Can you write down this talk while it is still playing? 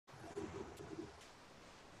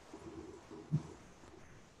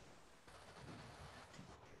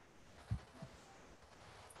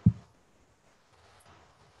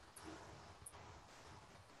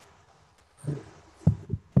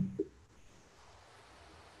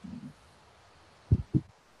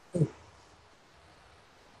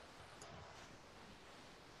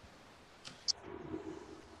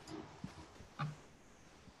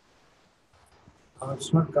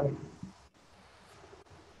It's not coming.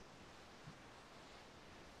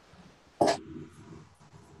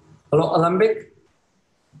 Hello, Alembic?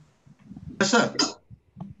 Yes, sir.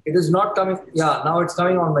 It is not coming. Yeah, now it's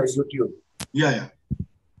coming on my YouTube. Yeah.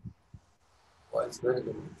 Oh, it's very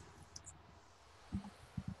good.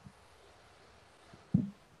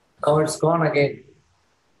 Now it's gone again.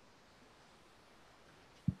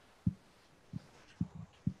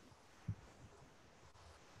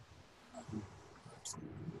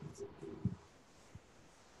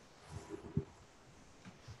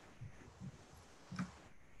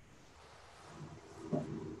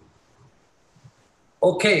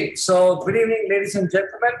 Okay, so good evening, ladies and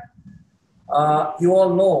gentlemen. You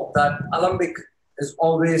all know that Alembic is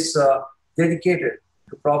always dedicated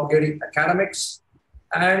to propagating academics.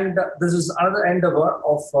 And this is another endeavor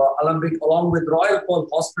of Alembic, along with Royal Pearl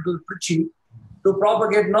Hospital, Trichy, to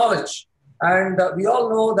propagate knowledge. And we all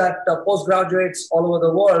know that postgraduates all over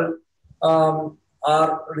the world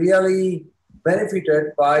are really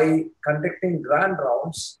benefited by conducting grand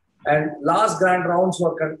rounds. And last grand rounds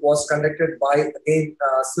was conducted by, again,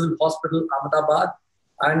 Civil Hospital, Ahmedabad,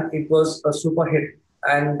 and it was a super hit.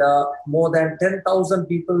 And more than 10,000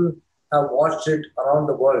 people have watched it around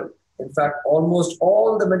the world. In fact, almost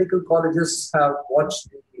all the medical colleges have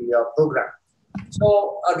watched the program.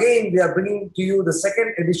 So again, we are bringing to you the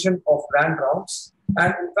second edition of Grand Rounds.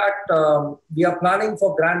 And in fact, we are planning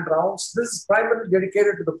for Grand Rounds. This is primarily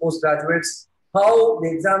dedicated to the postgraduates, how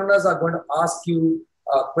the examiners are going to ask you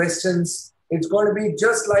questions. It's going to be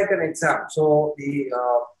just like an exam. So the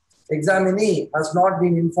examinee has not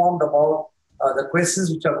been informed about the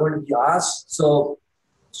questions which are going to be asked. So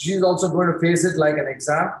she's also going to face it like an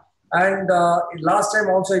exam. And last time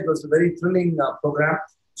also it was a very thrilling program.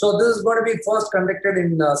 So this is going to be first conducted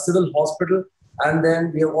in Civil Hospital. And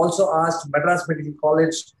then we have also asked Madras Medical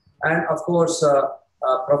College and of course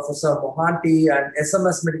Professor Mohanty and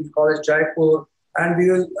SMS Medical College, Jaipur. And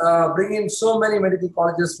we will bring in so many medical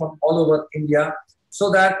colleges from all over India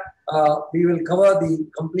so that we will cover the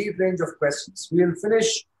complete range of questions. We will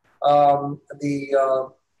finish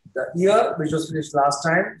the ear, which was finished last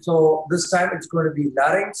time. So this time it's going to be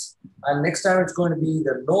larynx, and next time it's going to be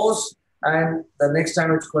the nose, and the next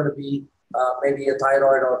time it's going to be maybe a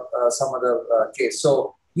thyroid or some other case.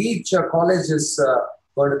 So each college is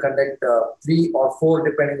going to conduct 3 or 4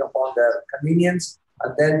 depending upon their convenience,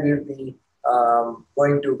 and then we'll be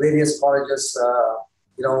going to various colleges,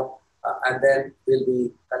 and then we'll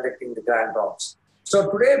be conducting the grand rounds.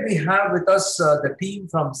 So today we have with us the team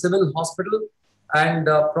from Civil Hospital and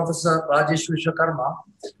Professor Rajesh Vishwakarma.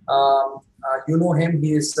 You know him,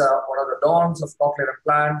 he is one of the dons of cochlear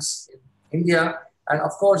implants in India. And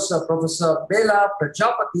of course, Professor Bela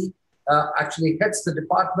Prajapati actually heads the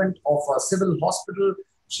department of Civil Hospital.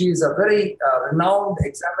 She is a very renowned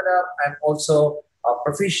examiner and also a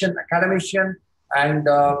proficient academician. And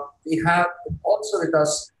we have also with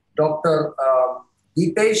us Dr.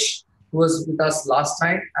 Deepesh, who was with us last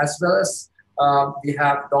time, as well as we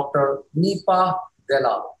have Dr. Nipa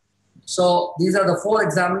Delal. So these are the 4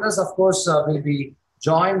 examiners. Of course, we'll be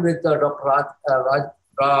joined with Dr.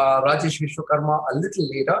 Rajesh Vishwakarma a little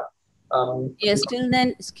later. Yes, till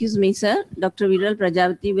then, excuse me, sir. Dr. Viral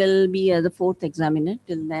Prajapati will be the 4th examiner.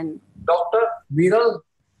 Till then. Dr. Viral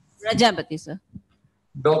Prajapati, sir.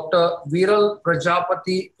 Dr. Viral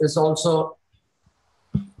Prajapati is also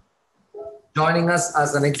joining us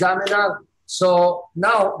as an examiner. So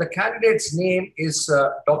now the candidate's name is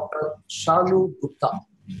Dr. Shalu Gupta.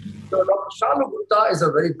 So Dr. Shalu Gupta is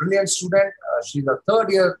a very brilliant student. She's a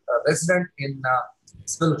 3rd year resident in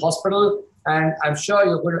Civil Hospital, and I'm sure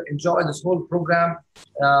you're going to enjoy this whole program.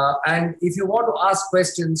 And if you want to ask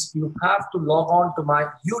questions, you have to log on to my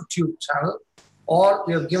YouTube channel, or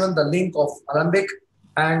we have given the link of Alembic.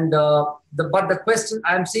 And but the question,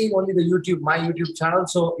 I'm seeing only the my YouTube channel.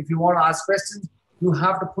 So if you want to ask questions, you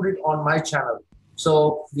have to put it on my channel,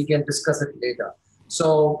 so we can discuss it later.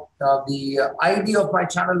 So the ID of my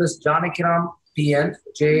channel is Janakiram PN,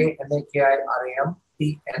 JNAKIRAM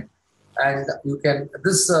PN, and you can.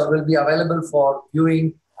 This will be available for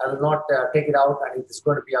viewing. I will not take it out, and it is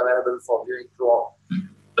going to be available for viewing throughout.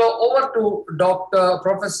 So over to Dr.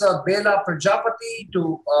 Professor Bela Prajapati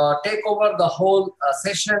to take over the whole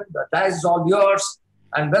session. The dais is all yours.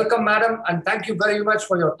 And welcome, madam. And thank you very much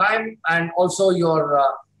for your time and also your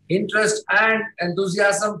interest and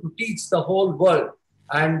enthusiasm to teach the whole world.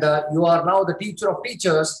 And you are now the teacher of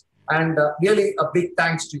teachers. And really a big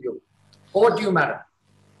thanks to you. Over to you, madam.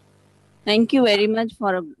 Thank you very much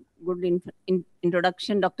for a good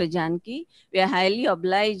introduction, Dr. Janki. We are highly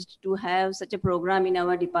obliged to have such a program in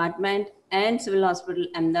our department and Civil Hospital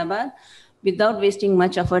Ahmedabad. Without wasting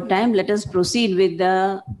much of our time, let us proceed with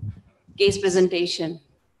the case presentation.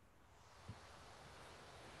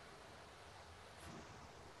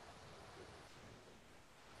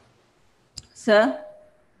 Sir?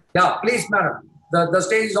 Yeah, please, madam. The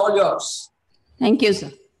stage is all yours. Thank you,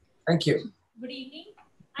 sir. Thank you. Good evening.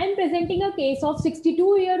 I am presenting a case of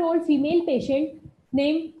 62-year-old female patient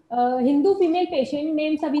named Hindu female patient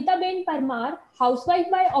named Savita Ben Parmar, housewife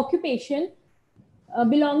by occupation,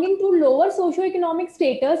 belonging to lower socioeconomic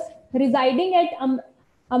status, residing at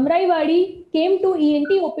Amraivadi, came to ENT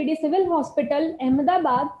OPD Civil Hospital,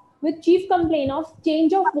 Ahmedabad, with chief complaint of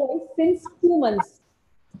change of voice since 2 months.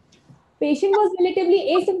 Patient was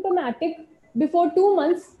relatively asymptomatic before 2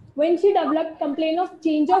 months when she developed complaint of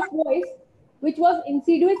change of voice, which was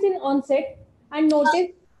insidious in onset, and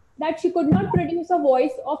noticed that she could not produce a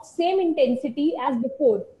voice of same intensity as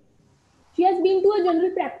before. She has been to a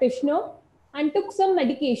general practitioner and took some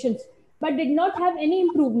medications, but did not have any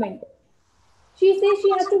improvement. She says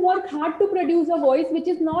she has to work hard to produce a voice which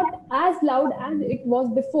is not as loud as it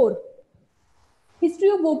was before. History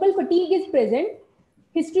of vocal fatigue is present.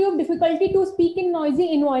 History of difficulty to speak in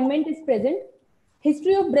noisy environment is present.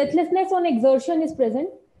 History of breathlessness on exertion is present.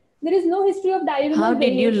 There is no history of diurnal How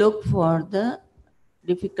did you variation. look for the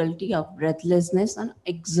difficulty of breathlessness on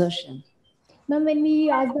exertion? Ma'am, when we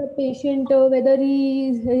ask the patient whether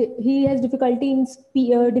he has difficulty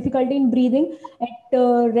in breathing at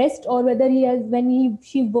rest, or whether he has when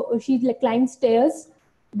she like climbs stairs,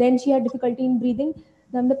 then she had difficulty in breathing.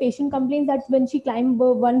 Then the patient complains that when she climbs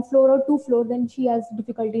 1 floor or 2 floor, then she has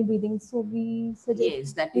difficulty in breathing. So we suggest.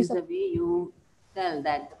 Yes, that is the way you tell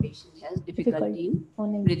that the patient has difficulty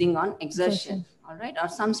in breathing on exertion. All right, or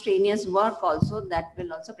some strenuous work also that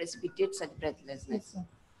will also precipitate such breathlessness. Yes,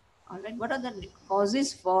 all right, what are the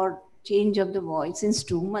causes for change of the voice since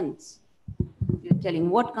 2 months? You're telling,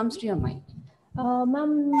 what comes to your mind?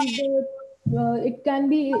 Ma'am, it can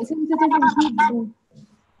be, since it is increased.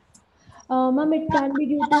 Ma'am, it can be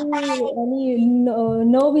due to any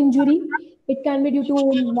nerve injury. It can be due to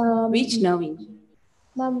which nerve injury?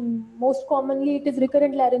 Ma'am, most commonly it is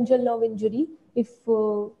recurrent laryngeal nerve injury. If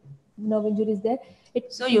nerve injury is there,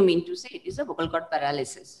 so you mean to say it is a vocal cord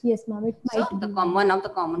paralysis? Yes, ma'am. It might. So the one of the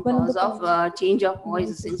common cause of change of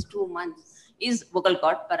voice since 2 months is vocal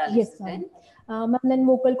cord paralysis. Yes, ma'am. Then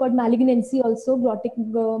vocal cord malignancy also, glottic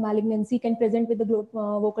malignancy can present with the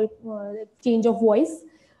vocal change of voice.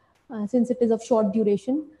 Since it is of short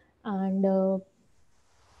duration, and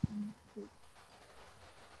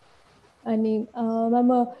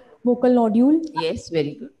vocal nodule. Yes,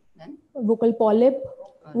 very good. Then vocal polyp,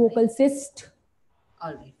 vocal cyst.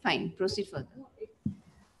 All right, fine. Proceed further.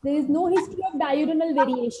 There is no history of diurnal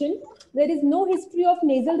variation. There is no history of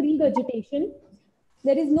nasal regurgitation.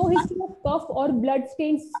 There is no history of cough or blood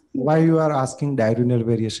stains. Why you are asking diurnal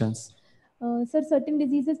variations? Sir, certain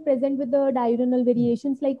diseases present with the diurnal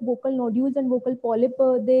variations like vocal nodules and vocal polyp,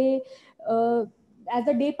 as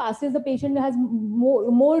the day passes, the patient has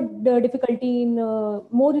more difficulty in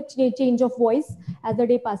more change of voice as the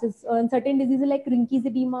day passes. And certain diseases like Rinke's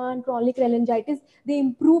edema and chronic laryngitis, they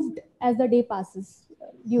improved as the day passes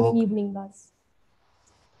during evening hours.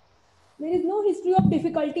 There is no history of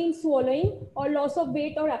difficulty in swallowing or loss of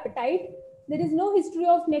weight or appetite. There is no history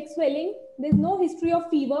of neck swelling. There is no history of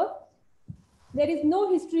fever. There is no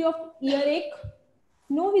history of earache,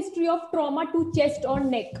 no history of trauma to chest or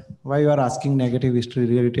neck. Why you are asking negative history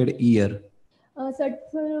related ear? Sir,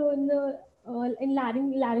 in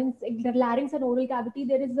larynx and oral cavity,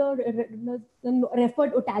 there is a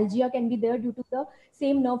referred otalgia can be there due to the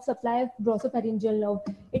same nerve supply of glossopharyngeal nerve.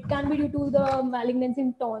 It can be due to the malignancy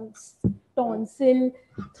in tonsil,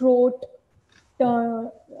 throat,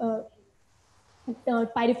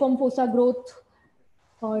 piriform fossa growth,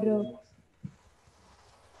 or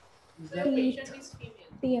patient is female.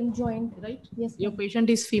 TM joint, right? Yes. Your patient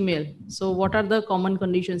is female. So what are the common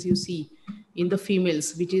conditions you see in the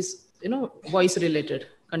females, which is, voice related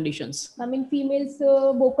conditions? I mean, females,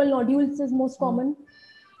 vocal nodules is most common.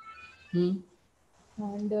 And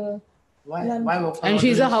why and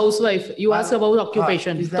she's a housewife. You asked about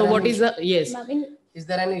occupation. So what is the, yes. Is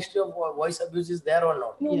there any history of voice abuse is there or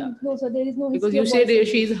not? No, no, sir, there is no history. Because you said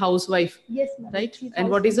she is a housewife. Yes, ma'am. Right? And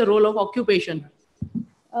what is the role of occupation?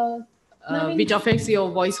 Which affects your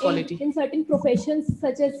voice quality? In certain professions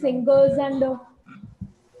such as singers and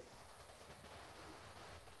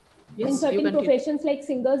in certain professions like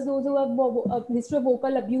singers, those who have a history of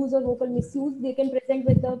vocal abuse or vocal misuse, they can present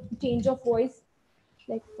with the change of voice.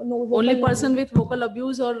 Like only person with vocal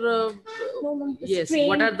abuse or no, yes. strain.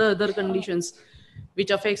 What are the other conditions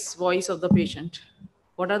which affects voice of the patient?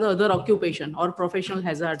 What are the other occupation or professional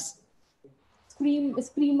hazards?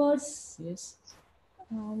 screamers. Yes.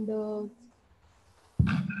 And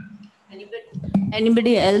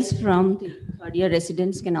Anybody else from the third year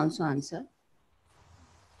residents can also answer.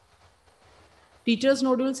 Teacher's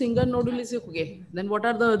nodule, singer nodule is okay. Then what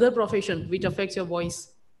are the other profession which affects your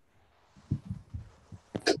voice?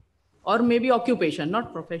 Or maybe occupation,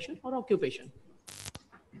 not profession, or occupation.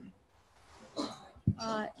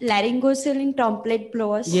 Laryngoscopy trumpet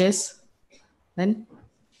blowers. Yes. Then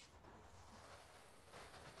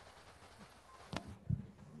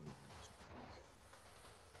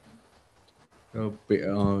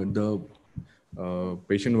the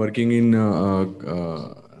patient working in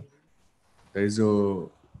there is a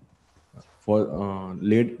for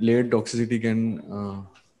lead toxicity can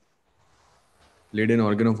lead and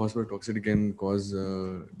organophosphate toxicity can cause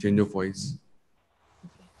change of voice.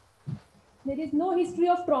 there is no history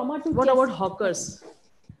of trauma to what chest. about hawkers?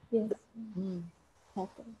 Yes.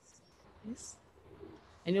 Hawkers. Yes.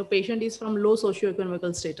 And your patient is from low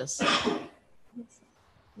socioeconomical status.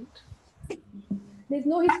 There's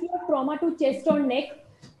no history of trauma to chest or neck.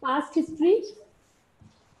 Past history.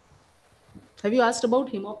 Have you asked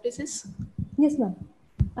about hemoptysis? Yes, ma'am.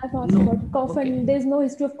 I've asked about cough and there's no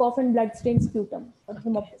history of cough and blood-stained sputum or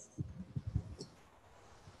hemoptysis.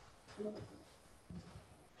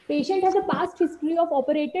 Patient has a past history of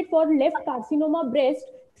operated for left carcinoma breast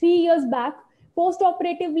 3 years back.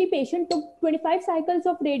 Post-operatively, patient took 25 cycles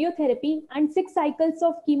of radiotherapy and 6 cycles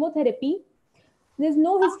of chemotherapy. There's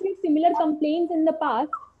no history of similar complaints in the past.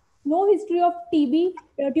 No history of TB,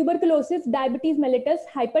 tuberculosis, diabetes mellitus,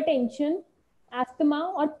 hypertension,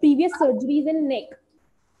 asthma, or previous surgeries in neck.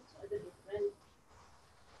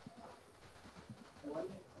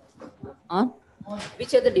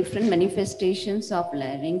 Which are the different manifestations of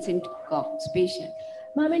larynx in Cox patient?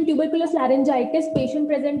 Ma'am, in tuberculous laryngitis, patient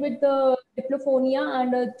present with diplophonia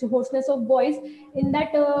and hoarseness of voice. In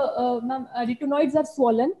that, ma'am, arytenoids are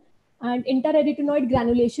swollen and interarytenoid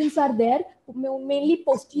granulations are there. Mainly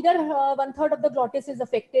posterior 1/3 of the glottis is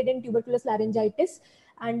affected in tuberculous laryngitis,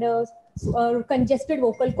 and congested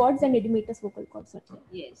vocal cords and edematous vocal cords are there.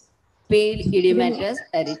 Yes. Pale edematous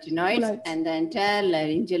arytenoids and the entire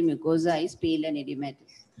laryngeal mucosa is pale and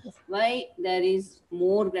edematous. Yes. Why there is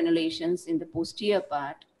more granulations in the posterior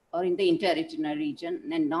part or in the interarytenoid region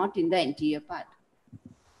and not in the anterior part?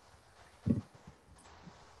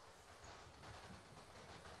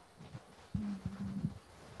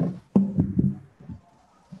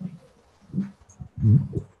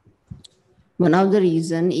 One of the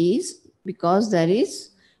reason is because there is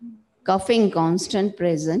coughing constant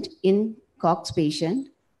present in Cox patient.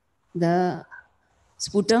 The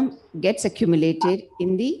sputum gets accumulated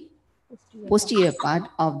in the posterior part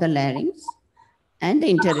of the larynx and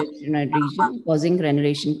the interarytenoid region, causing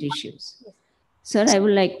granulation tissues. Sir, I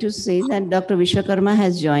would like to say that Dr. Vishwakarma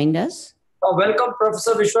has joined us. Welcome,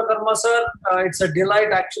 Professor Vishwakarma, sir. It's a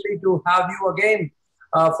delight actually to have you again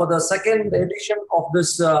for the second edition of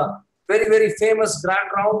this very, very famous Grand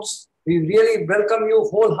Rounds. We really welcome you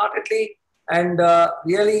wholeheartedly and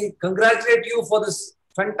really congratulate you for this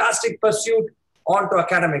fantastic pursuit onto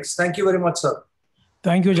academics. Thank you very much, sir.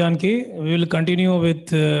 Thank you, Janki. We will continue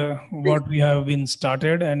with what we have been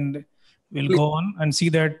started, and we'll go on and see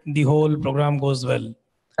that the whole program goes well.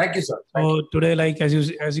 Thank you, sir. So today, like as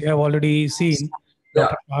you have already seen,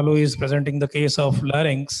 Dr. Malu is presenting the case of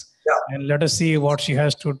larynx, and let us see what she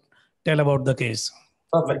has to tell about the case.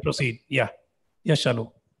 Perfect. We'll proceed. Yeah. Yes,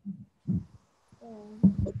 Shalu.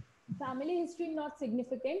 Family history not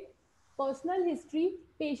significant. Personal history,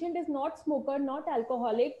 patient is not smoker, not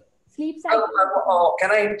alcoholic. Sleep cycle.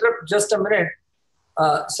 Can I interrupt just a minute?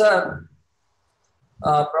 Sir,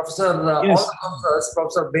 Professor, yes. all the professors,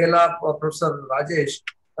 Professor Bela, Professor Rajesh,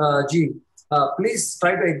 Ji, please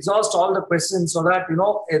try to exhaust all the questions so that, there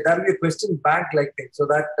will be a question bank like this, so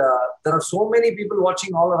that there are so many people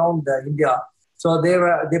watching all around India. So they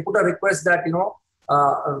put a request that,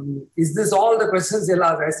 is this all the questions they'll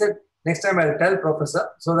ask? I said, next time I'll tell Professor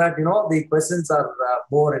so that, the questions are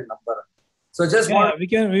more in number. So just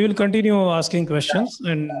we will continue asking questions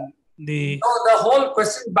and the whole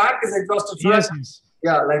question bank is exhausted. So yes, that, yes.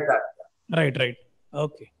 Yeah, like that. Right.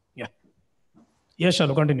 Okay. Yeah. Yes,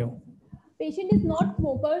 Shalu, continue. Patient is not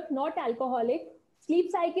smoker, not alcoholic. Sleep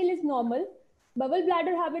cycle is normal. Bowel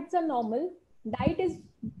bladder habits are normal. Diet is.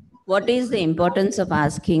 What is the importance of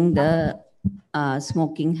asking the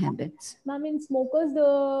smoking habits? Ma'am, in smokers,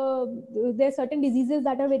 there are certain diseases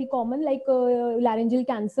that are very common, like laryngeal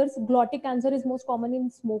cancers. Glottic cancer is most common in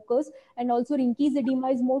smokers, and also Rinke's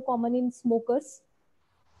edema is more common in smokers.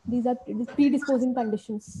 These are predisposing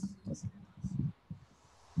conditions.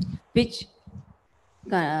 Which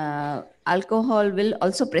alcohol will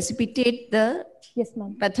also precipitate the Yes,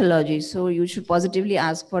 ma'am. pathology. So you should positively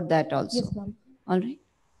ask for that also. Yes, ma'am. All right.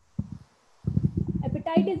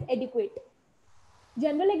 Appetite is adequate.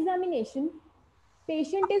 General examination.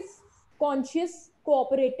 Patient is conscious,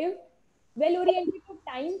 cooperative, well-oriented to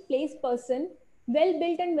time, place, person,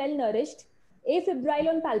 well-built and well-nourished, afebrile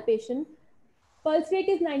on palpation. Pulse rate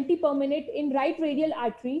is 90 per minute in right radial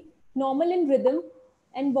artery, normal in rhythm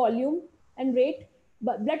and volume and rate.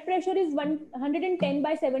 But blood pressure is 110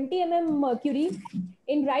 by 70 mm mercury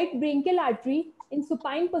in right branchial artery in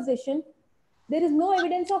supine position. There is no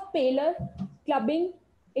evidence of pallor, clubbing,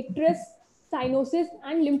 icterus, cyanosis,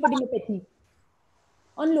 and lymphadenopathy.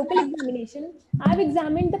 On local examination, I have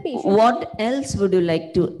examined the patient. What else would you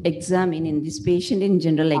like to examine in this patient in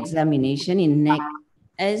general examination in neck,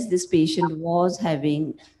 as this patient was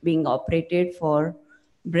being operated for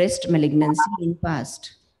breast malignancy in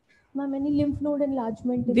past? Ma'am, any lymph node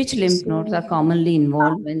enlargement? Which lymph nodes are commonly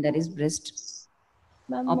involved when there is breast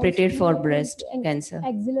operated for breast cancer?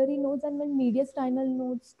 Axillary nodes and when mediastinal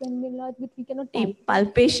nodes can be enlarged, which we cannot palpate.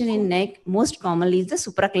 Palpation in neck most commonly is the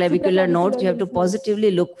supraclavicular nodes. You have to lymph nodes.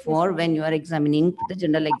 positively look for when you are examining the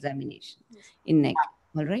general examination in neck.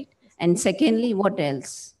 All right. And secondly, what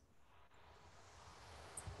else?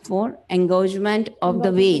 For engorgement of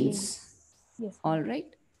the veins. Yes. All right.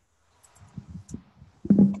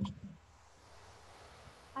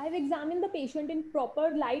 I have examined the patient in proper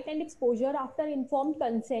light and exposure after informed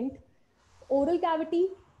consent. Oral cavity,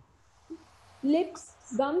 lips,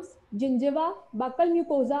 gums, gingiva, buccal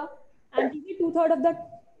mucosa, anterior two-thirds of the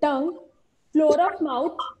tongue, floor of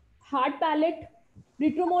mouth, hard palate,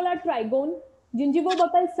 retromolar trigone,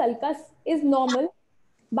 gingivobuccal sulcus is normal.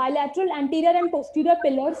 Bilateral anterior and posterior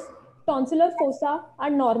pillars, tonsillar fossa are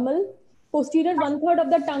normal. Posterior one-third of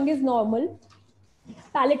the tongue is normal.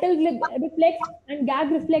 Palatal reflex and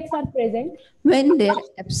gag reflex are present. When they are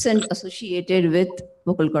absent associated with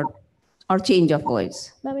vocal cord or change of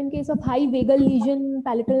voice. Now, in case of high vagal lesion,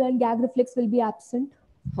 palatal and gag reflex will be absent.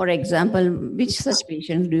 For example, which such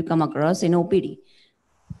patients do you come across in OPD?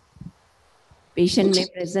 Patient may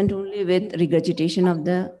present only with regurgitation of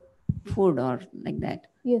the food or like that.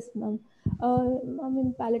 Yes, ma'am. I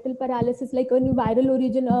mean, palatal paralysis, like a viral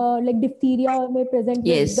origin, like diphtheria may present.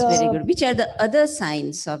 Yes, with the, very good. Which are the other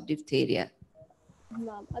signs of diphtheria?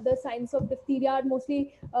 Other signs of diphtheria are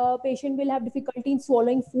mostly patient will have difficulty in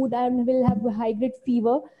swallowing food and will have high-grade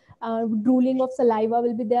fever. Drooling of saliva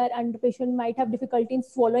will be there, and the patient might have difficulty in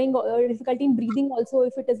swallowing or difficulty in breathing also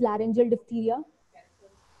if it is laryngeal diphtheria.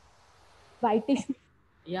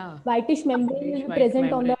 Whitish membrane will be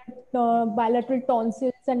present on the bilateral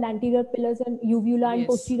tonsils and anterior pillars and uvula and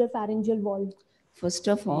posterior pharyngeal wall. First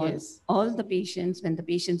of all the patients, when the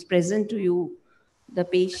patients present to you, the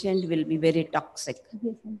patient will be very toxic.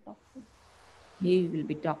 Yes, I'm toxic. He will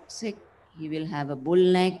be toxic. He will have a bull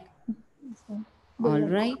neck. Yes, all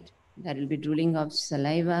right. There will be drooling of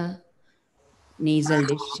saliva, nasal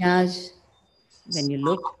discharge. When you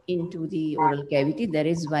look into the oral cavity, there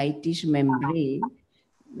is whitish membrane.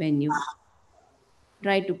 When you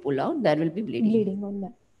try to pull out, there will be bleeding on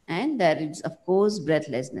that. And there is, of course,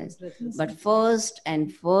 breathlessness. But first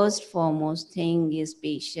and foremost thing is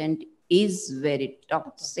patient is very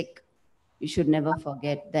toxic. You should never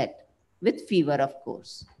forget that. With fever, of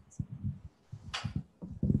course.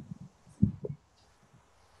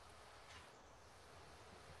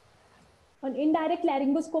 On indirect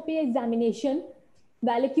laryngoscopy examination,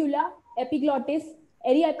 vallecula, epiglottis,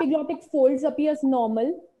 area-epiglottic folds appears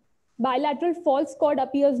normal. Bilateral false cord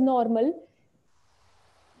appears normal.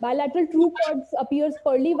 Bilateral true cords appears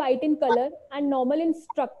pearly white in color and normal in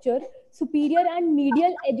structure. Superior and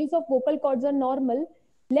medial edges of vocal cords are normal.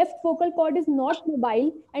 Left vocal cord is not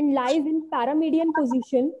mobile and lies in paramedian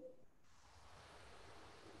position.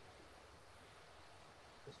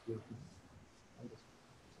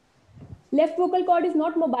 Left vocal cord is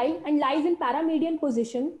not mobile and lies in paramedian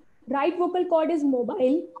position. Right vocal cord is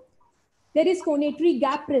mobile. There is phonatory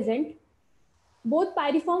gap present. Both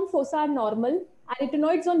pyriform fossa are normal.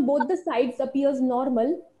 Arytenoids on both the sides appears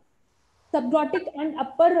normal. Subglottic and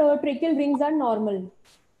upper tracheal rings are normal.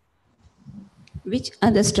 Which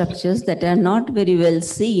are the structures that are not very well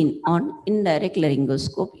seen on indirect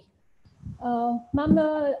laryngoscopy? Ma'am,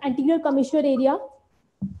 anterior commissure area.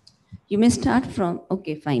 You may start from,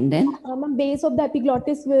 okay, fine then. Base of the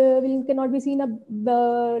epiglottis cannot be seen,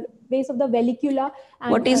 the base of the vallecula.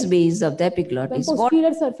 And, what is base of the epiglottis?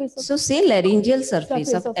 Posterior surface. So say laryngeal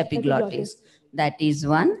surface of epiglottis. That is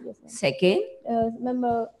one. Yes, second.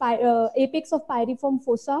 Apex of pyriform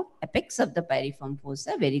fossa. Apex of the pyriform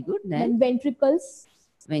fossa, very good. Then ventricles.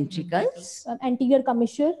 ventricles, anterior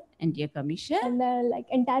commissure, and then like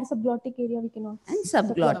entire subglottic area we cannot. and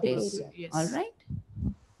subglottis. Yes. All right.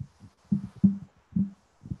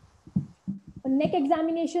 Neck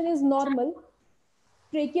examination is normal.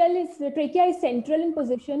 Trachea is central in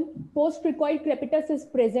position. Post-cricoid crepitus is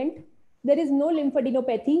present. There is no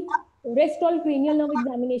lymphadenopathy. Rest all cranial nerve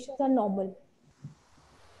examinations are normal.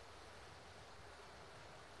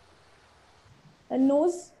 A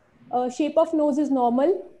nose, shape of nose is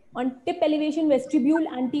normal. On tip elevation vestibule,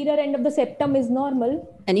 anterior end of the septum is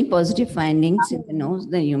normal. Any positive findings in the nose,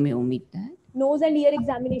 then you may omit that. Nose and ear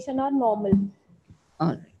examination are normal. All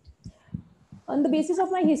right. On the basis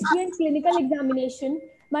of my history and clinical examination,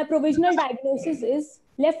 my provisional diagnosis is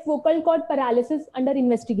left vocal cord paralysis under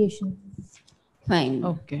investigation. Fine.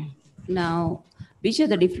 Okay. Now, which are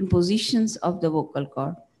the different positions of the vocal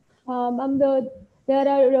cord There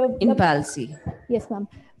are in palsy? Yes, ma'am.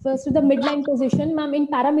 First to the midline position, ma'am. In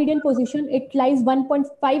paramedian position, it lies 1.5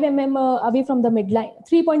 mm away from the midline,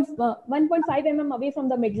 1.5 mm away from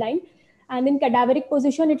the midline, and in cadaveric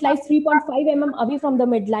position, it lies 3.5 mm away from the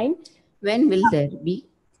midline. When will there be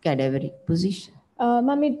cadaveric position?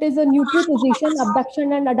 Ma'am, it is a neutral position.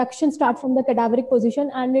 Abduction and adduction start from the cadaveric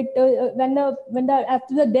position, and it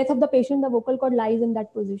after the death of the patient, the vocal cord lies in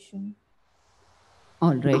that position.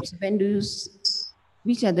 All right. So when do you?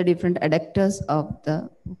 Which are the different adductors of the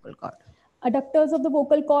vocal cord? Adductors of the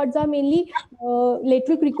vocal cords are mainly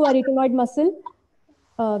lateral cricoarytenoid muscle,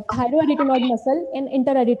 thyroarytenoid muscle, and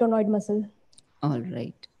interarytenoid muscle. All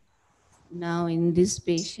right. Now, in this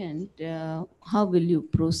patient, how will you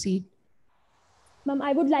proceed? Ma'am,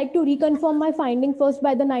 I would like to reconfirm my finding first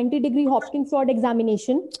by the 90-degree Hopkins rod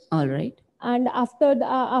examination. All right. And after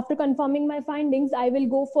confirming my findings, I will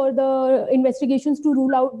go for the investigations to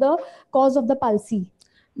rule out the cause of the palsy.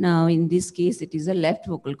 Now, in this case, it is a left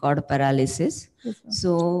vocal cord paralysis. Yes,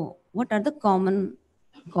 so, what are the common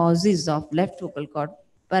causes of left vocal cord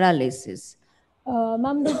paralysis?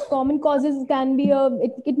 Ma'am, the common causes can be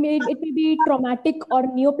it may be traumatic or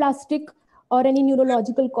neoplastic or any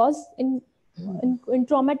neurological cause. In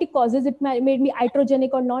traumatic causes, it may be iatrogenic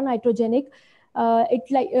or non-iatrogenic.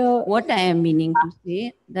 What I am meaning to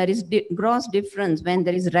say, there is gross difference when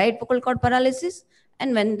there is right vocal cord paralysis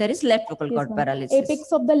and when there is left vocal cord paralysis.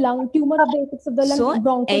 Apex of the lung, tumor of the apex of the lung, so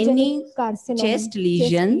bronchogenic any carcinoma, chest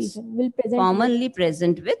lesions will present commonly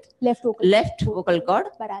present with left vocal cord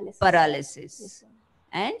paralysis. Yes,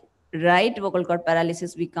 and right vocal cord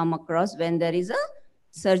paralysis we come across when there is a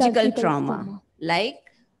surgical trauma like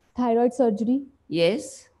thyroid surgery.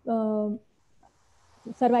 Yes.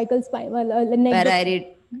 Cervical spine, neck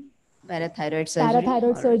parathyroid surgery.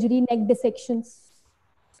 Parathyroid surgery, neck dissections.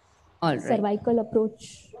 All right. Cervical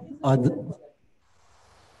approach. What?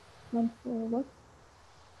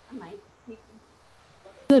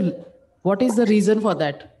 What is the reason for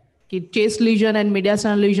that? Chest lesion and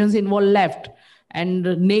mediastinal lesions involve left, and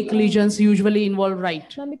neck lesions usually involve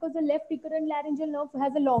right. Ma'am, because the left recurrent laryngeal nerve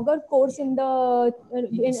has a longer course in the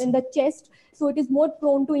in the chest, so it is more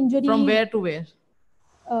prone to injury. From where to where?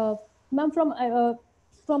 Ma'am,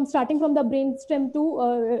 from starting from the brainstem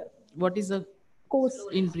to what is the course?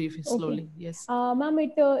 In brief, slowly. Okay. Yes. Ma'am,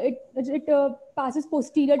 it passes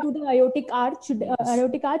posterior to the aortic arch,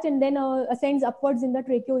 and then ascends upwards in the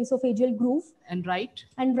tracheoesophageal groove. And right.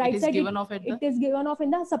 And right it side, given off at it is given off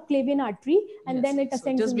in the subclavian artery, and yes. then it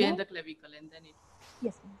ascends so just behind the clavicle, and then it.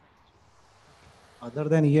 Yes. Other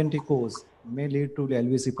than ENT cause may lead to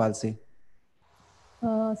LVC palsy.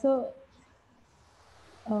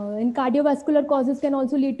 In cardiovascular causes can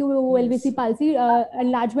also lead to LVC palsy.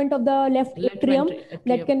 Enlargement of the left atrium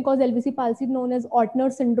that can cause LVC palsy, known as Ortner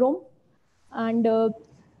syndrome, and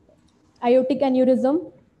aortic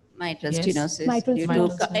aneurysm. Mitral stenosis due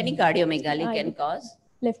to any cardiomegaly can cause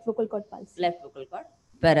left vocal cord palsy. Left vocal cord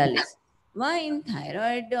paralysis. Why in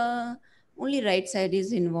thyroid only right side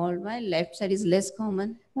is involved? Why left side is less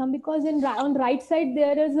common? Because on right side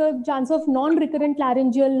there is a chance of non-recurrent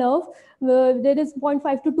laryngeal nerve. There is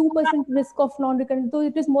 0.5 to 2% risk of non-recurrent, so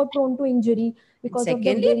it is more prone to injury because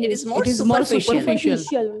secondly, of the it is more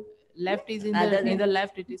superficial. Left is in the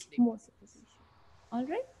left, it is more superficial. All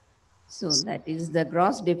right. So that is the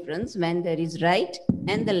gross difference. When there is right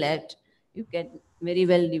and the left, you can very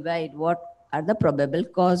well divide what are the probable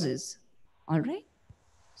causes. All right.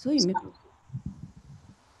 So you may proceed.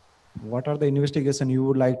 What are the investigations you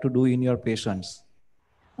would like to do in your patients?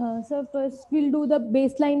 So first we'll do the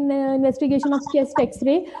baseline investigation of chest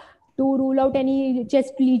X-ray to rule out any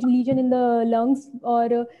chest lesion in the lungs,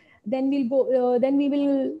 or then we'll go. Then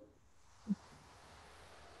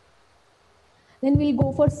we'll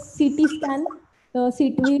go for CT scan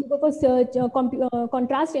we'll go for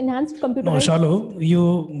contrast enhanced No, computerized. Shalu,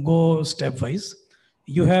 you go stepwise.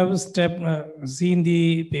 You have seen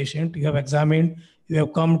the patient, you have examined, you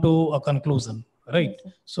have come to a conclusion, right? Yes,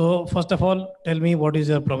 sir. So first of all, tell me what is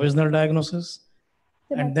your provisional diagnosis,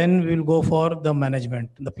 and then we will go for the management,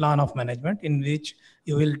 the plan of management, in which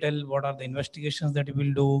you will tell what are the investigations that you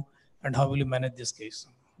will do and how will you manage this case,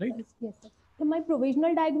 right? Yes, sir. So my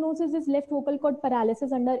provisional diagnosis is left vocal cord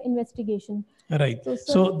paralysis under investigation. Right. So,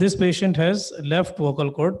 sir, So this patient has left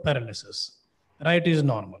vocal cord paralysis. Right is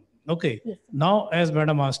normal. Okay. Yes, sir. Now, as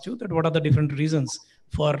madam asked you, that what are the different reasons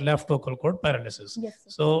for left vocal cord paralysis? Yes, sir.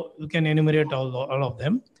 So you can enumerate all of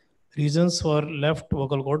them. Reasons for left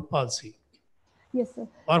vocal cord palsy, Yes, sir.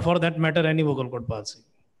 or for that matter, any vocal cord palsy.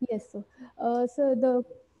 Yes, sir. So the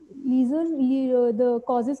the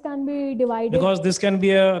causes can be divided. Because this can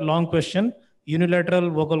be a long question.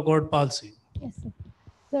 Unilateral vocal cord palsy. Yes, sir.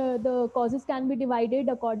 So the causes can be divided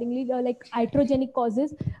accordingly, like iatrogenic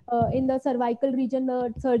causes. In the cervical region,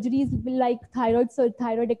 the surgeries will like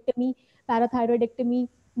thyroidectomy, parathyroidectomy,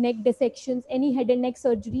 neck dissections, any head and neck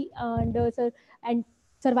surgery, and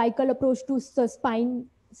cervical approach to spine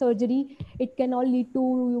surgery. It can all lead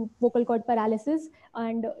to vocal cord paralysis,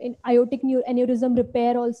 and in aortic aneurysm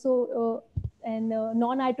repair also. And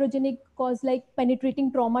non-iatrogenic cause like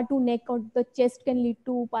penetrating trauma to neck or the chest can lead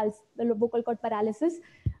to the vocal cord paralysis.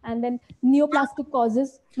 And then neoplastic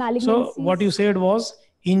causes, malignancies. So what you said was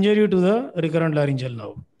injury to the recurrent laryngeal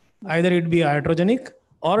nerve. Either it be iatrogenic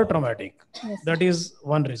or traumatic. Yes. That is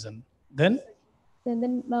one reason. Then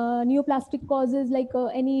neoplastic causes like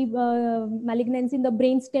any malignancy in the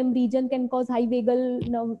brainstem region can cause high vagus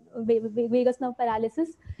nerve paralysis,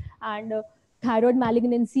 and thyroid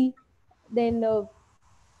malignancy. Then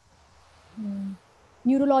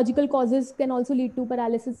neurological causes can also lead to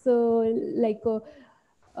paralysis, like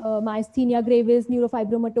myasthenia gravis,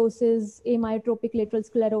 neurofibromatosis, amyotrophic lateral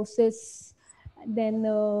sclerosis. Then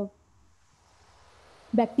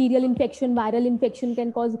bacterial infection, viral infection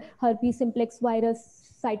can cause herpes simplex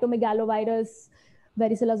virus, cytomegalovirus,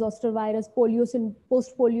 varicella zoster virus, polio,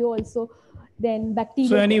 post polio also. Then bacterial.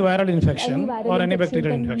 So any viral infection or any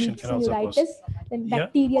bacterial infection can also cause. Then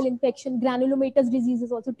bacterial infection, granulomatous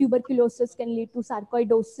diseases also, tuberculosis can lead to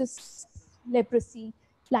sarcoidosis, leprosy,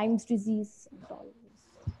 Lyme's disease, and all.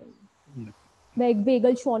 Like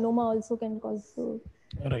vagal schwannoma also can cause.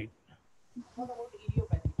 Right. What about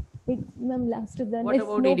idiopathy? Last is then What if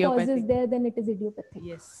about no idiopathic? cause is there, then it is idiopathic.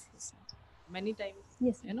 Yes. Many times,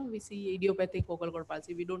 yes, we see idiopathic vocal cord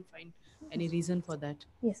palsy. We don't find any reason for that.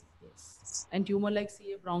 Yes. Yes. And tumor like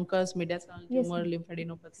CA bronchus, mediastinal tumor,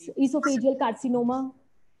 lymphadenopathy. So esophageal carcinoma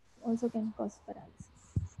also can cause paralysis.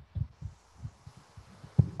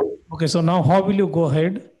 Okay, so now how will you go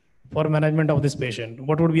ahead for management of this patient?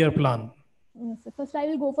 What would be your plan? Yes, so first I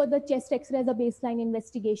will go for the chest X-ray as a baseline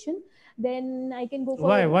investigation. Then I can go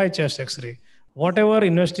for Why chest X-ray? Whatever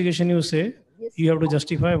investigation you say, you have to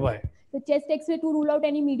justify why. The chest X-ray to rule out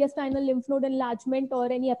any mediastinal lymph node enlargement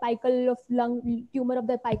or any apical of lung tumor of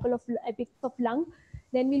the apical of lung.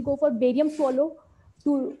 Then we'll go for barium swallow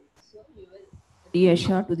to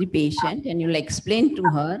reassure to the patient, and you'll explain to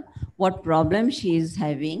her what problem she is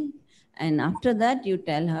having, and after that you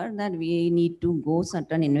tell her that we need to go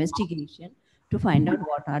certain investigation to find out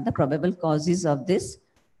what are the probable causes of this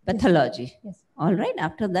pathology. Yes. All right.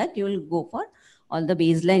 After that, you will go for all the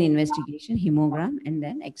baseline investigation, hemogram, and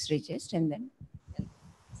then X-ray chest, and then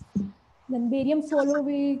barium swallow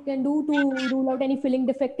we can do to rule out any filling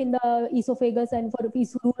defect in the esophagus and for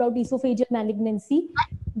rule out esophageal malignancy.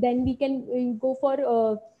 Then we can go for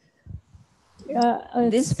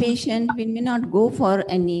this patient, we may not go for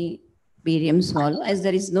any barium swallow as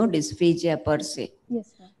there is no dysphagia per se.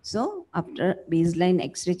 Yes, ma'am. So after baseline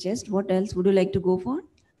X-ray chest, what else would you like to go for?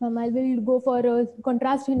 I will go for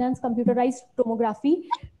contrast enhanced computerized tomography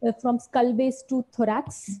from skull base to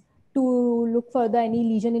thorax to look for any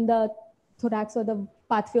lesion in the thorax or the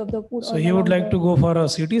pathway of the. So you would like to go for a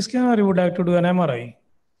CT scan, or you would like to do an MRI?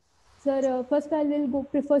 Sir, first I will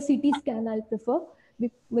prefer CT scan. I'll prefer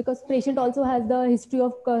because patient also has the history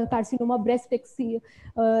of carcinoma breast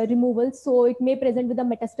removal, so it may present with the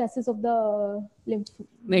metastasis of the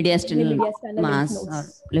mediastinal mass lymph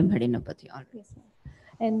nodes or lymphadenopathy. All right. Yes,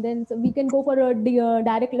 and then so we can go for a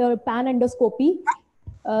direct pan endoscopy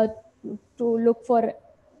to look for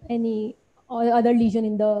any other lesion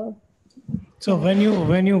in the. So when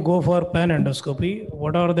you go for pan endoscopy,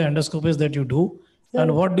 what are the endoscopies that you do,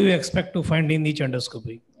 and what do you expect to find in each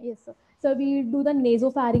endoscopy? Yes, sir. So we do the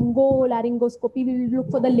nasopharyngolaryngoscopy. We will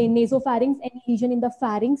look for the nasopharynx, any lesion in the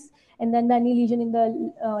pharynx, and then any lesion in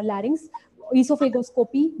the larynx.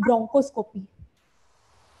 Esophagoscopy, bronchoscopy.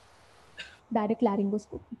 direct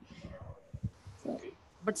laryngoscopy. So,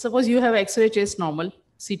 But suppose you have X-ray chest normal,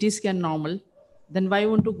 CT scan normal, then why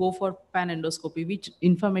want to go for pan endoscopy? Which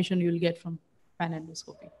information you will get from pan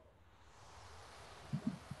endoscopy?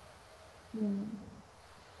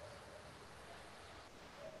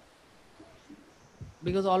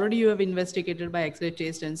 Because already you have investigated by X-ray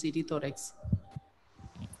chest and CT thorax.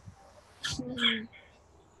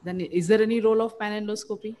 Then is there any role of pan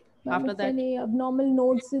endoscopy after if that? any abnormal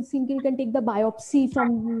nodes, you can take the biopsy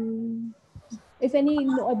from. If any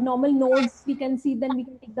abnormal nodes we can see, then we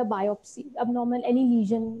can take the biopsy. Abnormal, any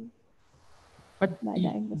lesion. But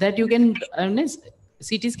that you can,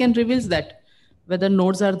 CT scan reveals that whether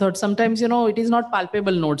nodes are thought. Sometimes, it is not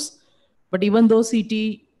palpable nodes, but even though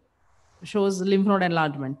CT shows lymph node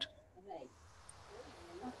enlargement.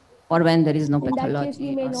 Or when there is no In that pathology. case,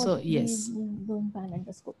 we may not So, be yes. doing pan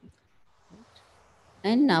endoscopy.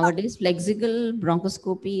 And nowadays, flexible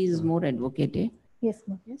bronchoscopy is more advocated. Yes,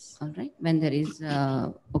 ma'am. Yes. All right, when there is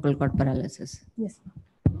vocal cord paralysis. Yes.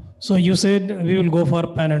 So you said we will go for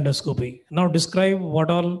pan endoscopy. Now describe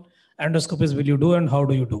what all endoscopies will you do and how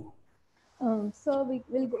do you do? So we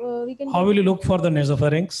can. How will you look for the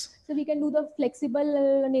nasopharynx? So we can do the flexible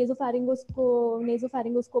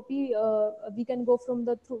nasopharyngoscopy. We can go from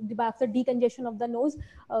after decongestion of the nose.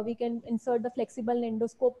 We can insert the flexible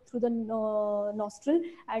endoscope through the nostril,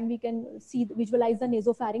 and we can visualize the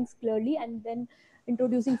nasopharynx clearly. And then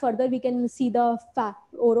introducing further, we can see the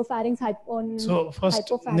oropharynx So first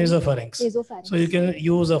hypopharynx. nasopharynx. So you can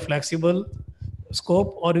use a flexible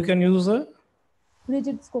scope or you can use a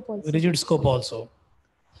rigid scope also. rigid scope also.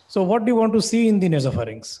 So what do you want to see in the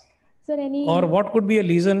nasopharynx? Sir, Or what could be a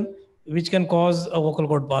lesion which can cause a vocal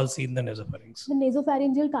cord palsy in the nasopharynx? The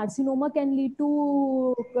nasopharyngeal carcinoma can lead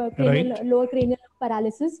to Right. lower cranial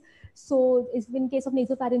paralysis. So, if in case of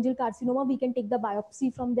nasopharyngeal carcinoma, we can take the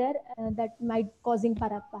biopsy from there that might causing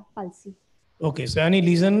palsy. Okay, so any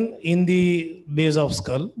lesion in the base of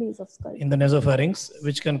skull, in the nasopharynx,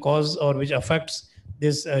 which can cause or which affects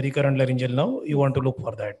this recurrent laryngeal nerve, you want to look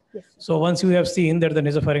for that. Yes. So once you have seen that the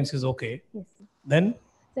nasopharynx is okay, Yes. then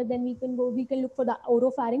So then we can look for the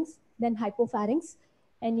oropharynx, then hypopharynx,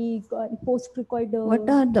 any post-cricoid. What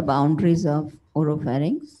are the boundaries of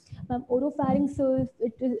oropharynx? Oropharynx,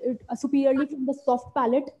 it superiorly from the soft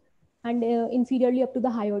palate and inferiorly up to the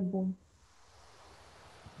hyoid bone.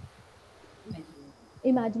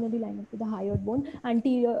 Imaginary line up to the hyoid bone,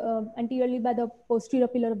 anteriorly by the posterior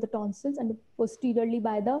pillar of the tonsils and posteriorly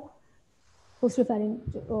by the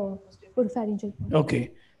postpharyngeal bone.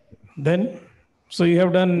 okay. Then, so you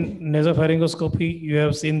have done nasopharyngoscopy, you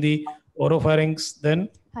have seen the oropharynx, then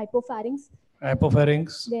Hypopharynx.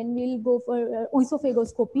 hypopharynx, Then we'll go for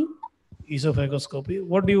esophagoscopy. esophagoscopy.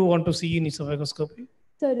 What do you want to see in esophagoscopy?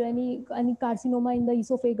 Sir, any carcinoma in the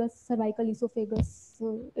esophagus, cervical esophagus.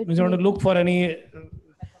 You want to look for any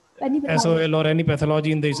SOL or any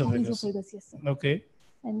pathology in the esophagus. Yes, sir. Okay.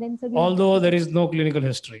 And then, sir, Although there is no clinical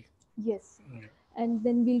history. Yes. And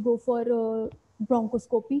then we'll go for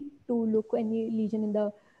bronchoscopy to look any lesion in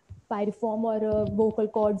the piriform or vocal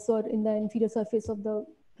cords or in the inferior surface of the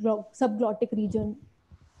subglottic region.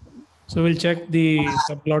 So we'll check the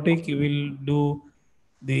subglottic, you will do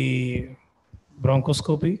the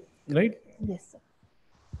bronchoscopy, right? Yes, sir.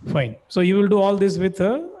 Fine. So you will do all this with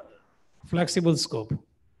a flexible scope.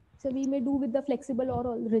 So we may do with the flexible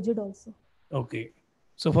or rigid also. Okay.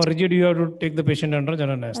 So for rigid, you have to take the patient under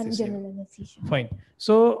general anesthesia. And general anesthesia. Fine.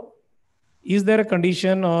 So is there a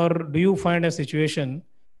condition or do you find a situation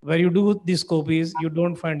where you do the scopies, you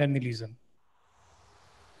don't find any lesion?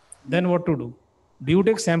 Then what to do? Do you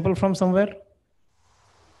take sample from somewhere?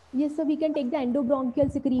 Yes, sir. We can take the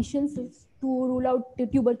endobronchial secretions to rule out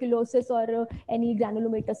tuberculosis or any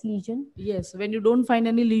granulomatous lesion. Yes, when you don't find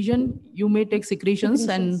any lesion, you may take secretions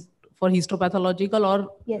and for histopathological or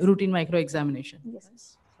routine microexamination.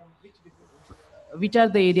 Yes. Which are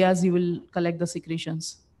the areas you will collect the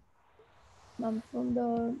secretions? From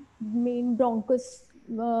the main bronchus,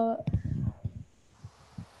 the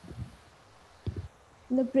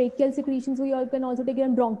brachial secretions, we all can also take it,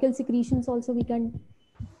 and bronchial secretions also we can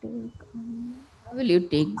take. How will you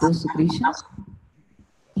take those secretions?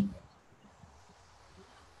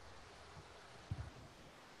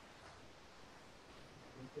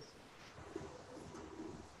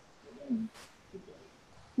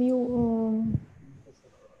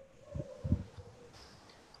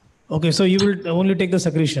 Okay, so you will only take the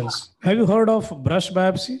secretions. Have you heard of brush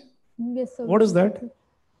biopsy? Yes, sir. What is that?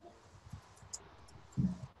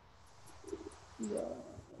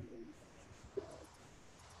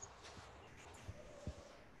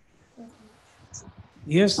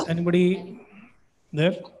 Yes, anybody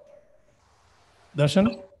there?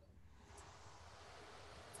 Darshan?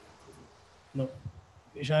 No.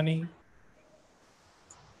 Ishani?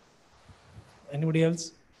 Anybody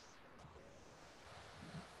else?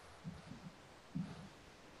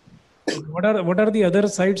 What are the other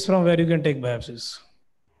sites from where you can take biopsies?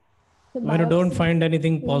 When you don't find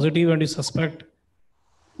anything positive and you suspect,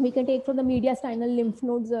 we can take from the mediastinal lymph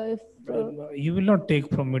nodes. You will not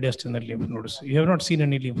take from mediastinal lymph nodes. You have not seen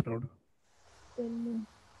any lymph node.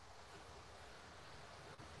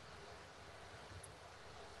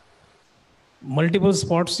 Multiple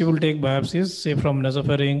spots you will take biopsies, say from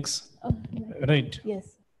nasopharynx, right?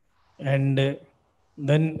 Yes. And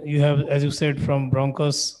then you have, as you said, from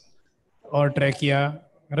bronchus or trachea,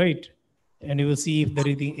 right? And you will see if there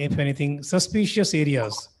is, if anything, suspicious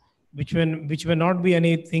areas, which may not be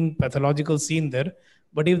anything pathological seen there,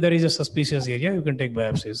 but if there is a suspicious area, you can take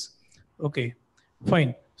biopsies. Okay,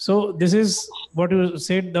 fine. So this is what you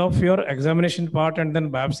said of your examination part and then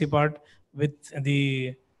biopsy part with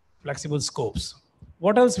the flexible scopes.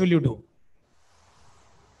 What else will you do?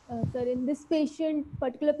 Sir, in this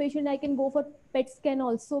particular patient, I can go for PET scan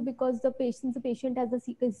also because the patient has a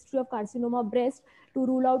history of carcinoma of breast to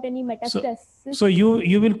rule out any metastasis. So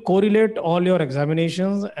you will correlate all your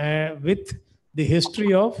examinations with the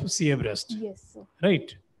history of CA breast. Yes, sir.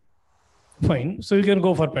 Right. Fine. So you can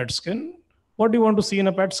go for PET scan. What do you want to see in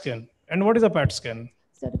a PET scan? And what is a PET scan?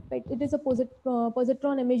 Sir, it is a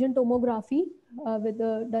positron emission tomography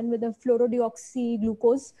done with the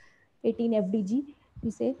fluorodeoxyglucose 18 FDG. We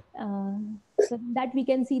say so that we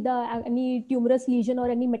can see any tumorous lesion or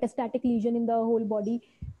any metastatic lesion in the whole body.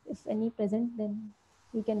 If any present, then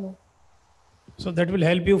we can know. So that will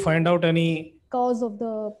help you find out any cause of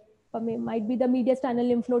might be the mediastinal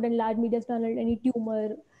lymph node and large mediastinal, any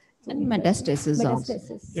tumor. And metastasis also.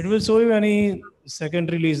 It will show you any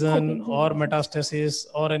secondary lesion or metastasis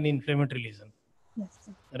or any inflammatory lesion. Yes,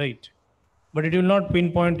 sir. Right. But it will not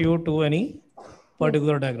pinpoint you to any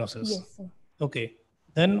particular diagnosis. Yes, sir. Okay.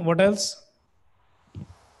 Then what else?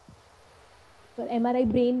 For MRI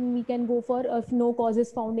brain, we can go for if no cause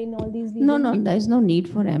is found in all these lesions. No, there is no need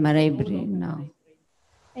for MRI brain now.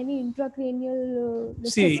 Any intracranial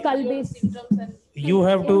skull base. You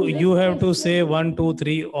have to say 1, 2,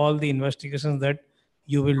 3 all the investigations that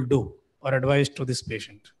you will do or advise to this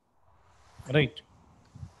patient. Right.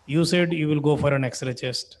 You said you will go for an X-ray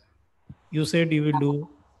chest. You said you will do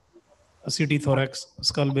a CT thorax,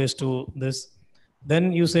 skull base to this.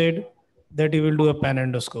 Then you said that you will do a pan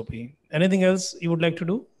endoscopy. Anything else you would like to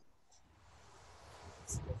do?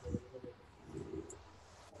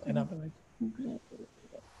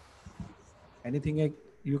 Anything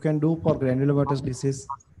you can do for granulomatous disease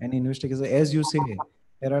and investigation? As you say,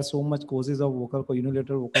 there are so much causes of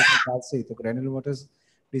unilateral vocal palsy. So granulomatous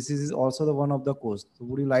disease is also the one of the cause. So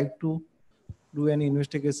would you like to do any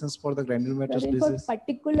investigations for the granulomatous disease? For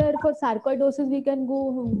sarcoidosis, we can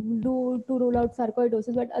go do to rule out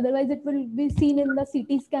sarcoidosis, but otherwise it will be seen in the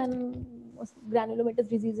CT scan. Granulomatous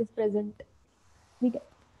disease is present. We can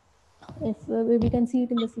see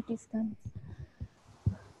it in the CT scan.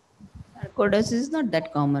 Sarcoidosis is not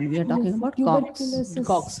that common. We are talking about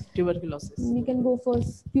tuberculosis. We can go for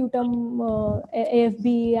sputum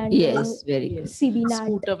AFB and very good. CB-NAT.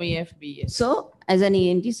 Sputum AFB. Yes. So, as an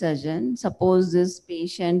ENT surgeon, suppose this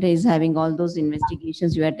patient is having all those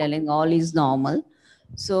investigations you are telling all is normal.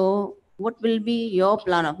 So, what will be your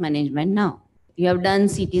plan of management now? You have done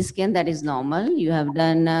CT scan, that is normal. You have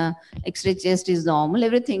done X-ray chest is normal.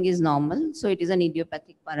 Everything is normal. So, it is an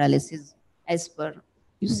idiopathic paralysis as per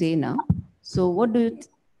you say now. So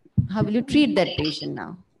how will you treat that patient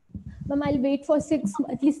now? Ma'am, I'll wait for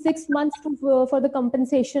at least 6 months for the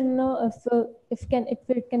compensation if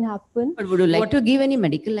it can happen. But would you like to give any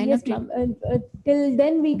medical line of treatment? Yes, ma'am. Till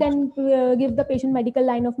then we can give the patient medical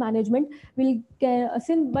line of management. Since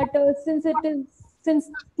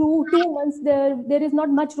 2 months there is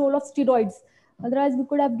not much role of steroids. Otherwise we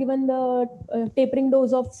could have given the tapering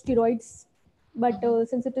dose of steroids. But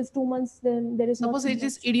since it is 2 months, then there is. Suppose it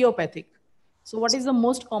is idiopathic. So what is the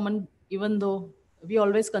most common, even though we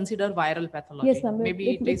always consider viral pathology? Yes, ma'am.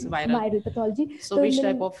 Maybe it is viral. Viral pathology. So which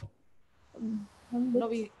type of?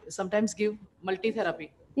 We sometimes give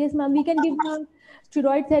multi-therapy. Yes, ma'am. We can give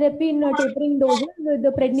steroid therapy in tapering doses with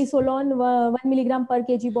the prednisolone 1 milligram per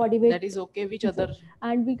kg body weight. That is okay. Which other?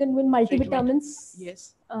 And we can win multivitamins.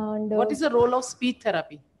 Yes. And what is the role of speech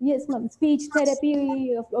therapy? Yes, ma'am. Speech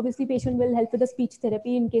therapy, obviously patient will help with the speech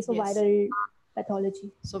therapy in case of viral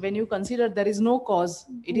pathology. So when you consider there is no cause,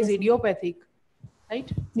 it is idiopathic, right?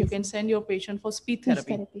 You can send your patient for speech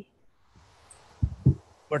therapy.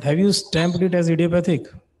 But have you stamped it as idiopathic?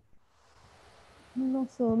 No,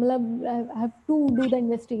 so I have to do the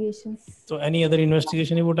investigations. So any other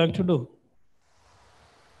investigation you would like to do?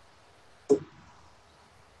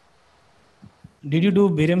 Did you do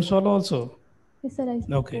barium swallow also? Yes, sir. I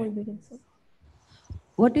Okay. told Viren, sir.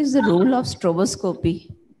 What is the role of stroboscopy?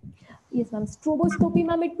 Yes, ma'am. Stroboscopy,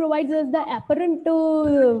 ma'am, it provides us the apparent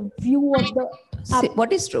view of the.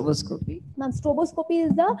 What is stroboscopy? Ma'am, stroboscopy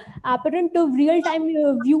is the apparent real-time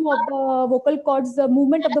view of the vocal cords, the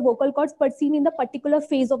movement of the vocal cords, but seen in the particular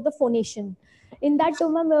phase of the phonation. In that,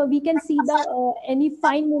 ma'am, we can see the any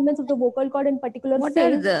fine movements of the vocal cord in particular What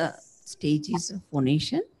phase. are the stages of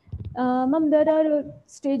phonation? Ma'am, there are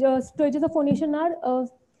stages of phonation are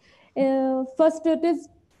first it is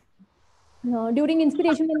during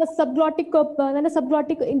inspiration when the subglottic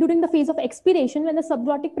during the phase of expiration when the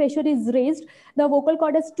subglottic pressure is raised, the vocal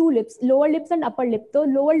cord has two lips, lower lips and upper lip. The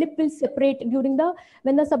lower lip will separate during the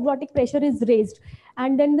when the subglottic pressure is raised,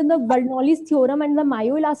 and then the Bernoulli's theorem and the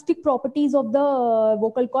myoelastic properties of the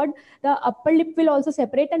vocal cord, the upper lip will also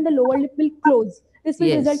separate and the lower lip will close. This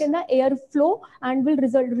will result in the air flow and will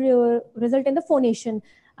result in the phonation,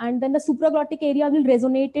 and then the supraglottic area will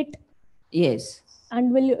resonate it. Yes.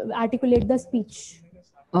 And will articulate the speech.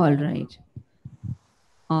 All right.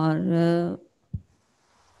 Or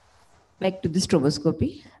back to the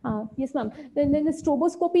stroboscopy. Yes, ma'am. Then the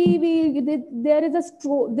stroboscopy, there is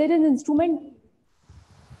an instrument.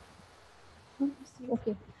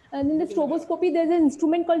 Okay. And in the stroboscopy, there is an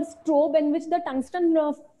instrument called strobe, in which the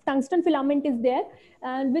tungsten filament is there,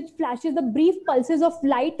 and which flashes the brief pulses of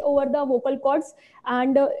light over the vocal cords,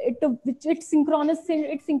 and it's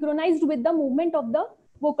synchronized with the movement of the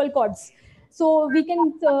vocal cords. So we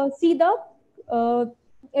can see the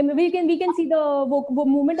see the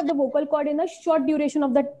movement of the vocal cord in a short duration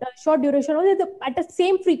of at the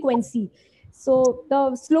same frequency. So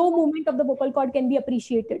the slow movement of the vocal cord can be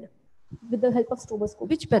appreciated with the help of stroboscopy.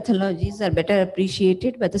 Which pathologies are better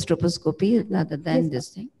appreciated by the stroboscopy rather than this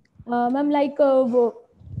thing? Ma'am, like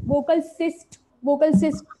vocal cyst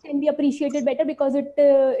can be appreciated better because it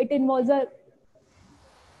involves a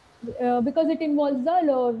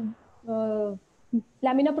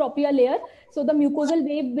lamina propria layer. So the mucosal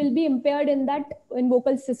wave will be impaired in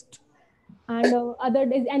vocal cyst, and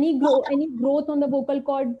any growth on the vocal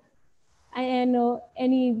cord, and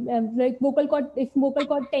any like vocal cord, if vocal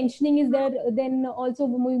cord tensioning is there, then also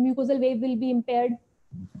mucosal wave will be impaired.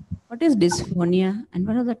 What is dysphonia, and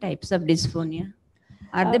what are the types of dysphonia?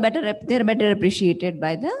 Are they better? They're better appreciated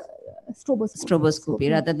by the stroboscopy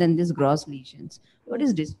rather than these gross lesions. What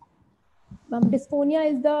is dysphonia? Dysphonia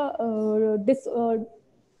is the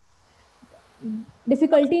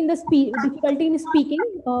difficulty in speaking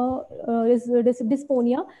is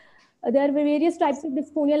dysphonia. There are various types of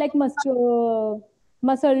dysphonia like muscle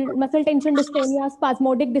tension dysphonia,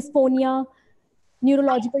 spasmodic dysphonia,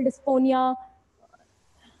 neurological dysphonia.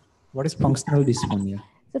 What is functional dysphonia?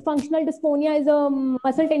 So functional dysphonia is a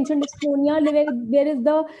muscle tension dysphonia where there is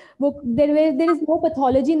no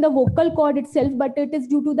pathology in the vocal cord itself, but it is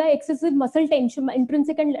due to the excessive muscle tension,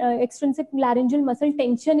 intrinsic and extrinsic laryngeal muscle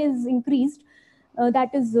tension is increased.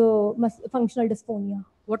 That is functional dysphonia.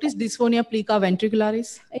 What is dysphonia plica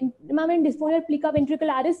ventricularis? In dysphonia plica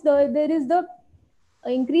ventricularis, there is the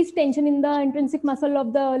increased tension in the intrinsic muscle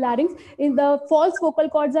of the larynx. In the false vocal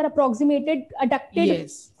cords are adducted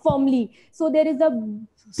firmly. So there is a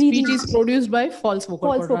speech is produced by false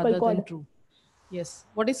vocal cord rather than true. Yes.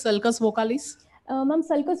 What is sulcus vocalis? Ma'am,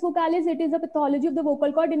 sulcus vocalis, it is a pathology of the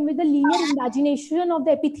vocal cord in which the linear invagination of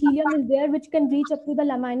the epithelium is there, which can reach up to the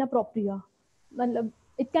lamina propria.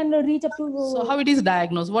 It can reach up to. So how it is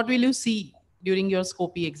diagnosed? What will you see during your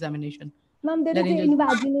scopy examination? Ma'am, there is an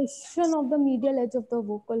invagination of the medial edge of the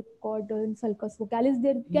vocal cord in sulcus vocalis.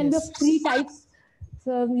 There can be 3 types: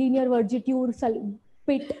 linear vergeture,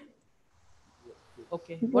 pit.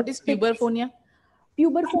 Okay. What is puberphonia?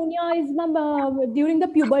 Puberphonia is during the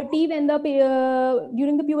puberty when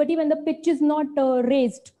the pitch is not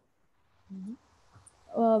raised.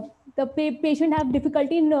 The patient have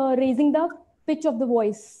difficulty in raising the pitch of the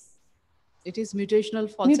voice. It is mutational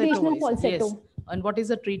falsetto. Mutational falsetto. Yes. And what is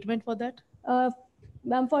the treatment for that?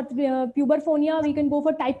 Ma'am, for puberphonia, we can go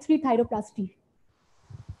for type 3 thyroplasty.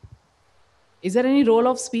 Is there any role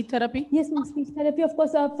of speech therapy? Yes, ma'am. Speech therapy, of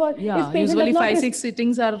course. Usually 5-6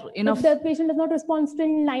 sittings are enough. If the patient does not respond till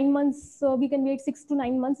 9 months, so we can wait 6 to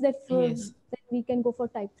 9 months. Then we can go for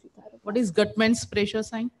type 3 thyroplasty. What is Guttman's pressure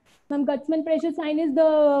sign? Ma'am, Guttman pressure sign is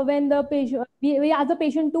when the patient, we ask the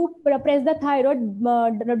patient to press the thyroid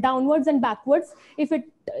downwards and backwards. If it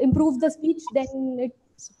improves the speech, then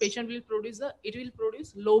patient will produce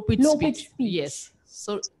low pitch speech. Yes.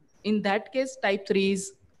 So in that case, type 3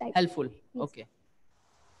 is helpful. Yes. Okay.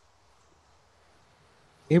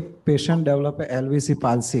 if patient develop a LVC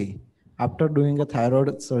palsy after doing a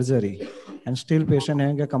thyroid surgery, and still patient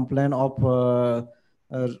having a complaint of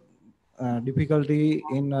difficulty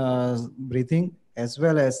in breathing, as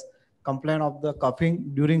well as complaint of the coughing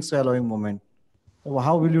during swallowing moment, so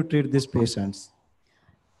how will you treat these patients?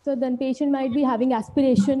 So then patient might be having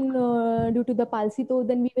aspiration due to the palsy. So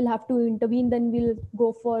then we will have to intervene. Then we'll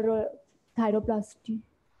go for thyroplasty.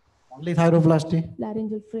 Only thyroplasty?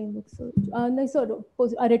 Laryngeal framework. So,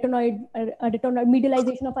 arytenoid,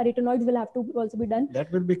 medialization of arytenoids will have to also be done.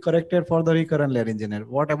 That will be corrected for the recurrent laryngeal.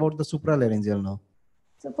 What about the supralaryngeal now?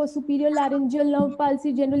 So for superior laryngeal nerve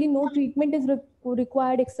palsy, generally no treatment is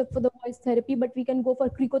required except for the voice therapy, but we can go for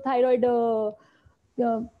cricothyroid.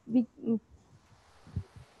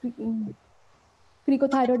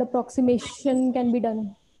 Cricothyroid approximation can be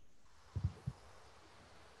done.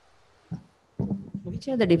 Which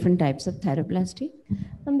are the different types of thyroplasty?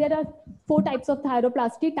 There are 4 types of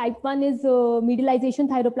thyroplasty. Type 1 is medialization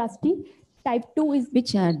thyroplasty. Type 2 is...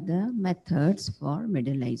 Which are the methods for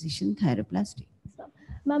medialization thyroplasty?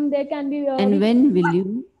 Ma'am, there can be... and when will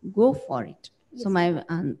you go for it? Yes. So my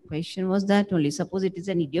question was that only, suppose it is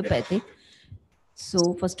an idiopathic.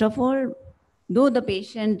 So first of all, though the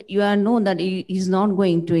patient, you know that he is not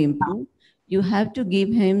going to improve, you have to give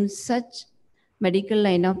him such medical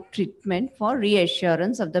line of treatment for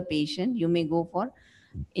reassurance of the patient. You may go for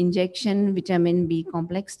injection vitamin B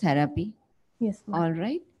complex therapy. Yes. All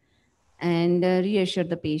right. And reassure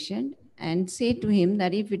the patient and say to him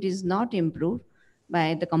that if it is not improved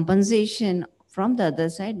by the compensation from the other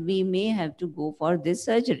side, we may have to go for this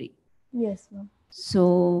surgery. Yes, ma'am.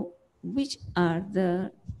 So which are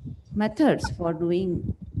the methods for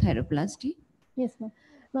doing thyroplasty? Yes, ma'am.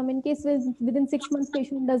 Ma'am, in case within 6 months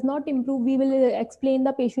patient does not improve, we will explain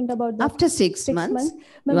the patient about that. After 6 months,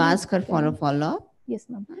 you ask her for a follow-up? Yes,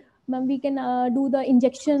 ma'am. Ma'am, we can do the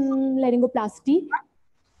injection laryngoplasty.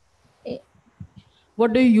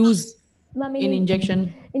 What do you use in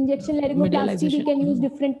injection? Injection laryngoplasty, we can use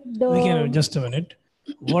different... We can, just a minute.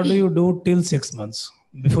 What do you do till 6 months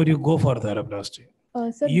before you go for thyroplasty?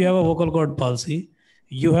 Sir, you have a vocal cord palsy.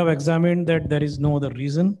 You have examined that there is no other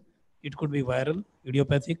reason. It could be viral,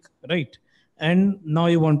 idiopathic, right? And now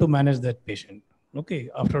you want to manage that patient. Okay,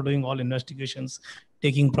 after doing all investigations,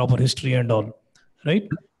 taking proper history and all, right?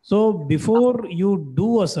 So before you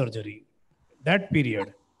do a surgery, that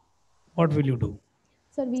period, what will you do?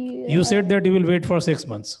 Sir, you said that you will wait for 6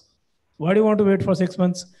 months. Why do you want to wait for 6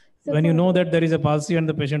 months? Sir, when you know that there is a palsy and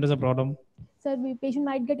the patient has a problem? Sir, the patient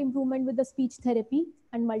might get improvement with the speech therapy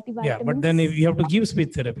and multivitamins. Yeah, but then you have to give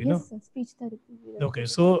speech therapy, no? Yes, sir, speech therapy. Okay,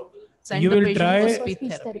 so you will try,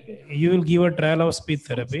 you will give a trial of speech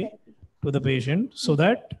therapy to the patient so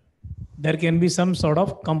that there can be some sort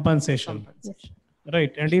of compensation. Yes.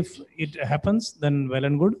 Right, and if it happens, then well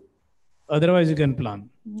and good. Otherwise, you can plan.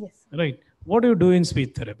 Yes. Right. What do you do in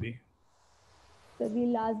speech therapy? So we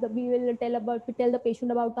will tell the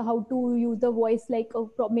patient about how to use the voice, like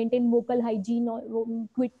maintain vocal hygiene or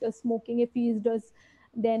quit smoking if he does.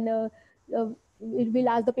 Then we'll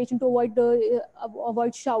ask the patient to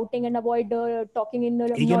avoid shouting and avoid talking in.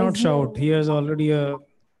 He cannot shout. He has already a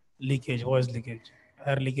leakage, voice leakage,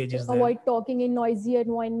 air leakage is there. Avoid talking in noisy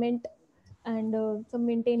environment, and so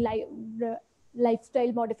maintain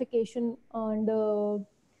lifestyle modification and.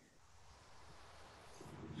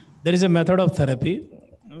 There is a method of therapy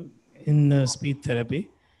in speech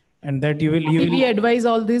therapy, and that you will. We advise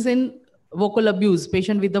all this in vocal abuse,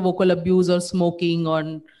 patient with the vocal abuse or smoking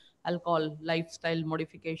or alcohol, lifestyle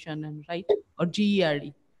modification, and right, or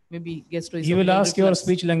GERD, maybe gastroesophageal. You will ask your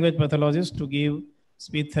speech language pathologist to give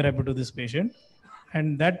speech therapy to this patient,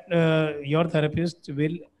 and that your therapist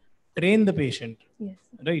will train the patient, yes,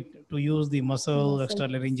 right, to use the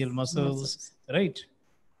extralaryngeal muscles, right,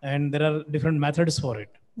 and there are different methods for it.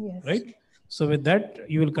 Yes. Right. So with that,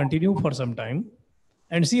 you will continue for some time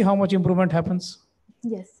and see how much improvement happens.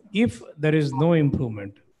 Yes. If there is no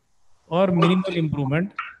improvement or minimal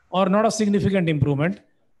improvement or not a significant improvement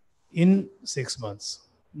in 6 months,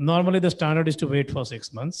 normally the standard is to wait for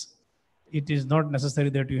 6 months. It is not necessary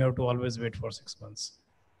that you have to always wait for 6 months.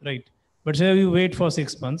 Right. But say you wait for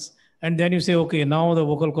 6 months and then you say, okay, now the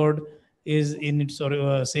vocal cord is in its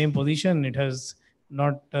same position. It has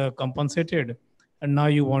not compensated. And now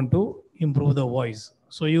you want to improve the voice.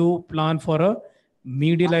 So you plan for a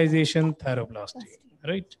medialization thyroplasty,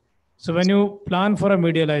 right? So when you plan for a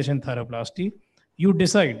medialization thyroplasty, you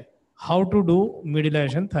decide how to do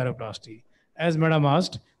medialization thyroplasty. As Madam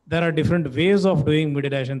asked, there are different ways of doing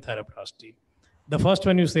medialization thyroplasty. The first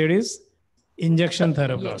one you said is injection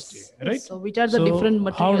thyroplasty, right? So which are the different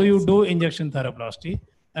materials? How do you do injection thyroplasty?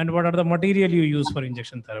 and what are the material you use for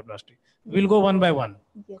injection theraplasty. We'll go one by one.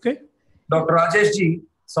 Yes. Okay. Dr. Rajesh ji,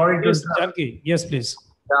 sorry to Yes, interrupt. Janki. Yes, please.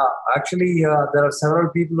 Yeah, actually, there are several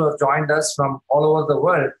people who have joined us from all over the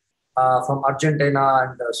world, from Argentina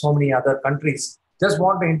and so many other countries. Just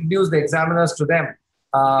want to introduce the examiners to them.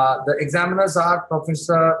 The examiners are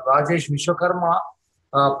Professor Rajesh Vishwakarma,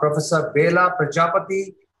 Professor Bela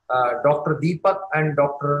Prajapati, Dr. Deepak, and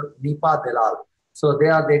Dr. Nipa Delal. So they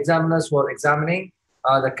are the examiners who are examining.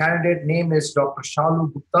 The candidate name is Dr.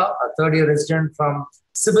 Shalu Gupta, a third-year resident from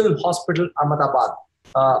Civil Hospital, Ahmedabad.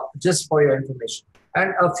 Just for your information.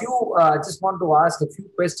 And a few, I just want to ask a few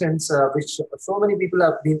questions, which so many people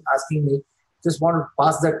have been asking me. Just want to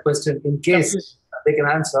pass that question in case they can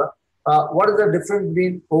answer. What is the difference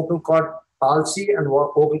between vocal cord palsy and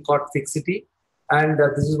vocal cord fixity? And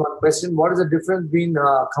this is one question. What is the difference between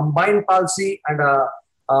combined palsy and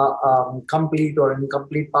complete or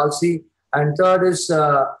incomplete palsy? And third is,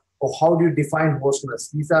 how do you define hoarseness?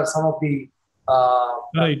 These are some of the...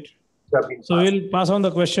 right. So we'll pass on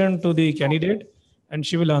the question to the candidate and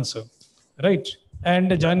she will answer. Right.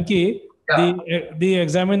 And Janki, the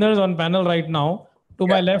examiners on panel right now, to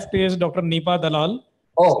my left is Dr. Nipa Dalal.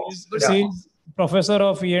 She is professor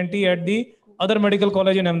of ENT at the other medical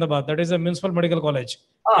college in Ahmedabad. That is the Municipal Medical College,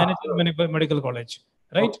 NHL Medical College.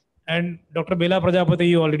 Right. And Dr. Bela Prajapati,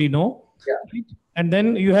 you already know. Right? And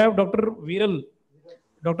then you have Dr. Viral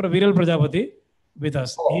Prajapati with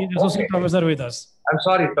us. He is associate professor with us. I'm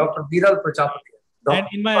sorry, Dr. Viral Prajapati. And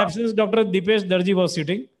in my absence, Dr. Dipesh Darji was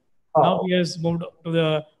sitting. Now he has moved to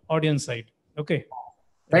the audience side. Okay.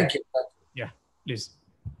 Thank you. Yeah, please.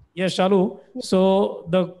 Yes, Shalu. So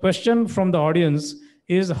the question from the audience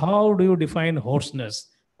is, how do you define hoarseness?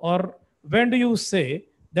 Or when do you say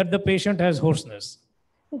that the patient has hoarseness?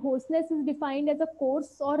 The hoarseness is defined as a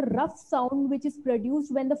coarse or rough sound which is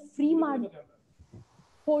produced when the free margin.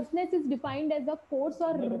 Hoarseness is defined as a coarse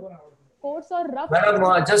or rough. Madam,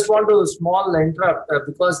 I just want to small interrupt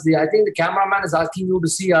because I think the cameraman is asking you to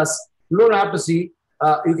see us. You don't have to see.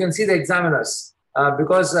 You can see the examiners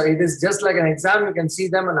because it is just like an exam. You can see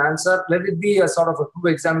them and answer. Let it be a sort of a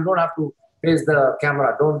true exam. You don't have to face the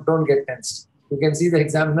camera. Don't get tensed. You can see the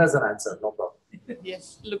examiners and answer. No problem.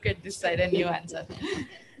 Yes, look at this side and you answer.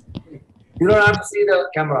 You don't have to see the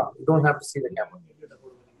camera. You don't have to see the camera.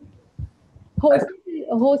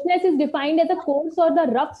 Hoarseness is defined as a coarse or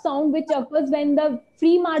the rough sound which occurs when the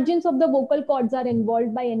free margins of the vocal cords are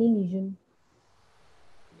involved by any lesion.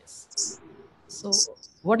 Yes. So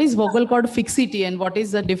what is vocal cord fixity and what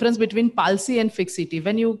is the difference between palsy and fixity?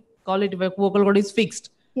 When you call it vocal cord is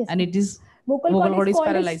fixed and it is vocal cord is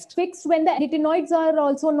paralyzed. Fixed when the arytenoids are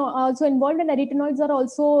also involved and arytenoids are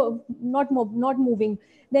also not moving.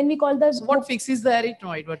 Then we call the... So what fixes the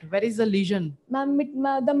arytenoid? Where is the lesion?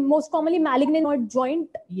 The most commonly malignant joint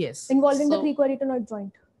involving the cricoarytenoid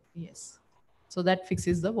joint. Yes. So that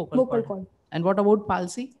fixes the vocal cord. And what about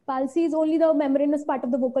palsy? Palsy is only the membranous part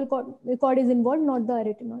of the vocal cord is involved, not the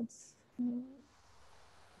arytenoids.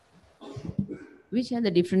 Which are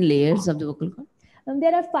the different layers of the vocal cord?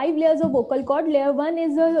 There are 5 layers of vocal cord. Layer 1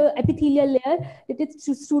 is a epithelial layer. It is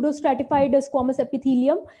pseudostratified squamous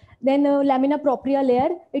epithelium. Then lamina propria layer.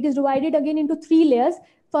 It is divided again into 3 layers.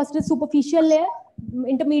 First is superficial layer,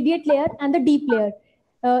 intermediate layer, and the deep layer.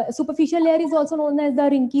 Superficial layer is also known as the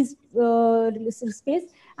Rinke's space.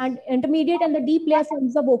 And intermediate and the deep layer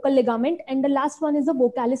forms the vocal ligament. And the last one is the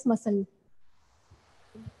vocalis muscle.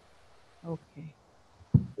 Okay.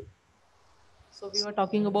 So we were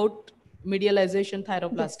talking about medialization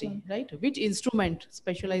thyroplasty, right? Which instrument,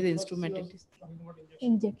 specialized instrument it is?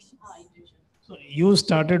 Injection. So you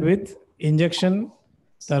started with injection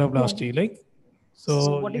thyroplasty, like?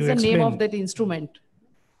 So what is the name of that instrument?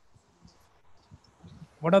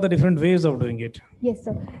 What are the different ways of doing it? Yes,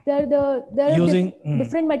 sir. There are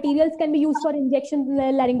different materials can be used for injection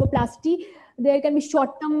laryngoplasty. There can be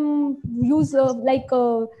short-term use like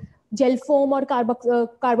gel foam or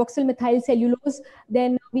carboxyl methyl cellulose.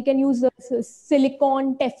 Then we can use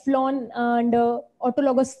silicone, Teflon, and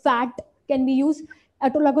autologous fat can be used.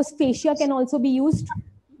 Autologous fascia can also be used.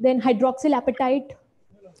 Then hydroxyl apatite.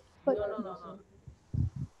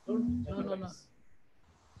 No.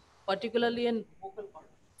 Particularly in vocal cord.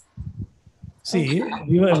 See,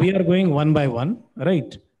 we are going one by one,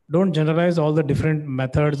 right? Don't generalize all the different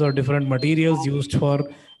methods or different materials used for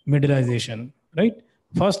medialization, right?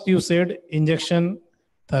 First, you said injection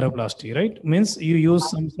thyroplasty, right? Means you use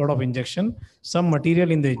some sort of injection, some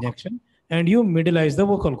material in the injection, and you medialize the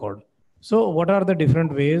vocal cord. So what are the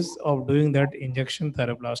different ways of doing that injection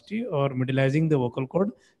thyroplasty or medializing the vocal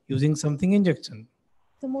cord using something injection?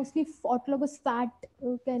 So mostly autologous fat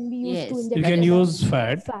can be used to Yes, inject. You can use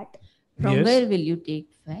fat. Fat. From Yes. where will you take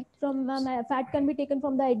fat? From fat can be taken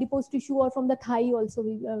from the adipose tissue or from the thigh also.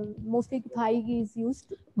 Mostly thigh is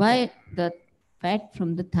used. Why the fat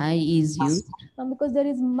from the thigh is used? Because there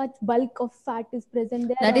is much bulk of fat is present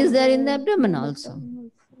there. That is and, there in the abdomen in the also. abdomen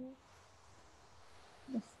also.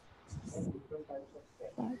 Yes.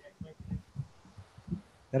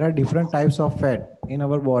 There are different types of fat in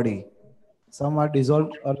our body. Some are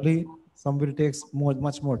dissolved early, some will take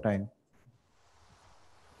much more time.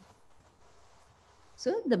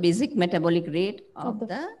 So the basic metabolic rate of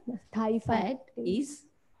the the thigh fat is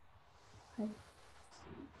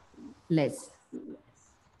less.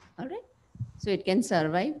 All right. So it can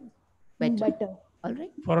survive better. All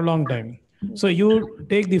right. For a long time. So you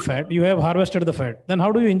take the fat, you have harvested the fat. Then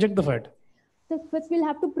how do you inject the fat? So first we'll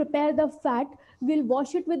have to prepare the fat. We'll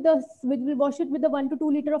wash it with the 1 to 2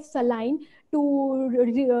 liter of saline to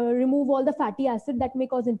remove all the fatty acid that may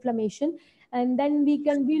cause inflammation, and then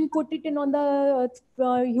we'll put it in on the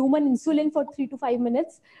human insulin for 3 to 5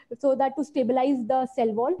 minutes so that to stabilize the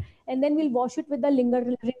cell wall, and then we'll wash it with the linger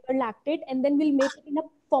lactate, and then we'll make it in a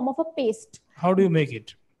form of a paste. How do you make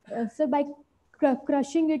it? So by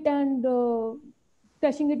crushing it and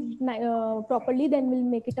crushing it properly, then we'll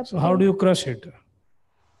make it up. So how do you crush it?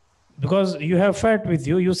 Because you have fat with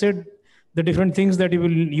you. You said the different things that you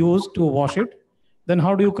will use to wash it. Then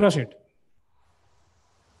how do you crush it?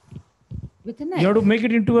 With a knife. You have to make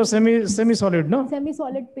it into a semi-solid, no?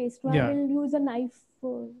 Semi-solid paste. Yeah. We'll use a knife.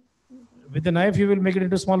 With the knife, you will make it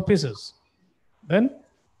into small pieces. Then?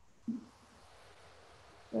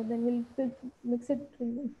 Then we'll mix it.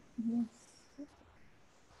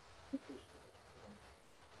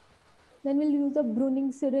 Then we'll use a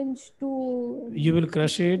pruning syringe to... You will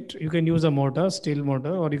crush it. You can use a mortar, steel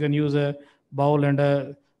mortar, or you can use a bowl and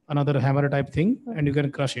another hammer type thing, and you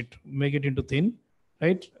can crush it, make it into thin,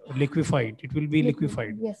 right? Liquefied. It will be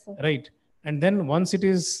liquefied. Yes, sir. Right. And then once it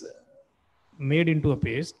is made into a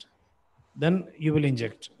paste, then you will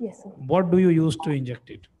inject. Yes, sir. What do you use to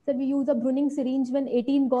inject it? So we use a pruning syringe when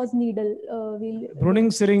 18 gauge needle.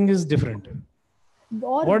 Pruning syringe is different.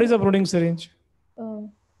 Or, what is a pruning syringe?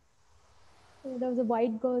 There was a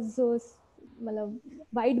wide gauge,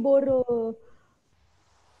 wide bore.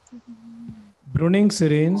 Pruning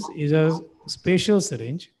syringe is a special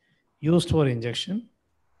syringe used for injection,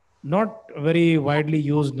 not very widely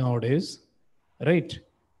used nowadays, right?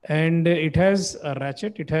 And it has a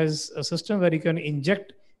ratchet. It has a system where you can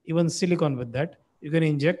inject even silicone with that. You can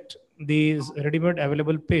inject these ready-made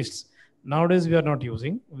available pastes. Nowadays, we are not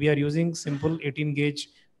using. We are using simple 18 gauge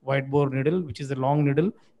wide bore needle, which is a long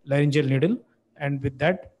needle, laryngeal needle. And with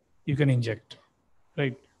that, you can inject,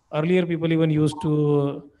 right? Earlier, people even used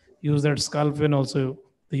to use that scalp pen also.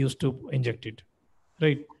 They used to inject it,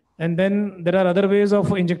 right? And then there are other ways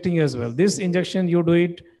of injecting as well. This injection, you do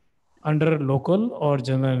it under local or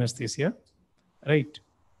general anesthesia, right?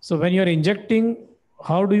 So when you're injecting,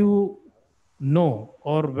 how do you know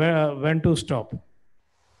or when to stop?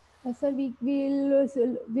 Sir, we'll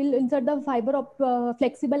insert the fiber of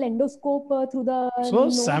flexible endoscope through the So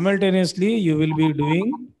nose. Simultaneously, you will be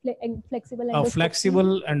doing flexible a endoscopy.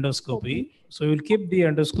 flexible endoscopy. So you will keep the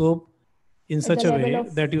endoscope in such a way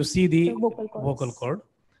that you see the vocal cord,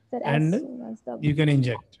 and you can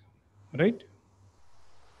inject, right?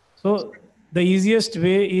 So the easiest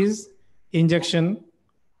way is injection,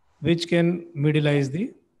 which can medialize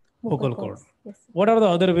the vocal cord. Yes. What are the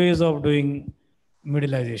other ways of doing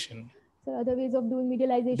medialization? So other ways of doing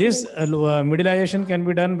medialization. This medialization can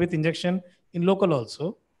be done with injection in local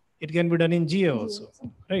also. It can be done in GA also,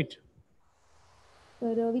 right?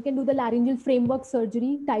 We can do the laryngeal framework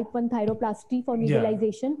surgery, type 1 thyroplasty for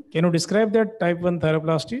medialization. Yeah. Can you describe that type 1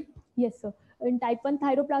 thyroplasty? Yes, sir. In type 1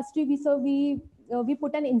 thyroplasty, we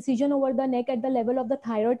put an incision over the neck at the level of the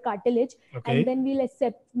thyroid cartilage, and then we'll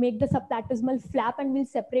make the subplatysmal flap, and we'll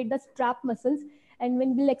separate the strap muscles. And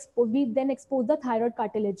when we then expose the thyroid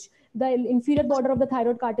cartilage. The inferior border of the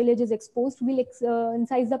thyroid cartilage is exposed. We'll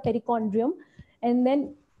incise the perichondrium, and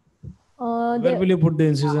then where will you put the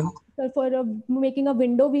incision? So for making a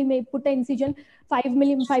window, we may put the incision 5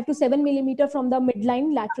 to 7 millimeter from the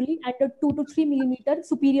midline laterally, and 2 to 3 millimeter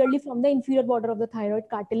superiorly from the inferior border of the thyroid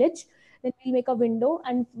cartilage. Then we'll make a window,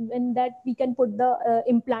 and in that we can put the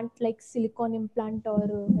implant, like silicone implant or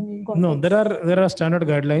any. No, there are standard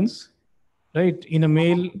guidelines, right? In a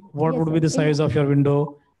male, what would be the size of your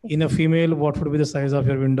window? In a female, what would be the size of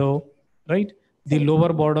your window, right? The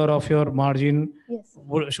lower border of your margin,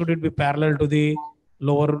 should it be parallel to the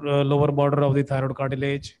lower border of the thyroid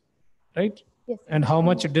cartilage, right? Yes. And how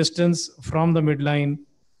much distance from the midline?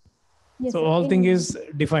 Yes, So sir. all thing is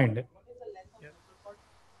defined.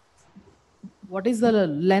 What is the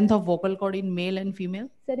length of vocal cord in male and female?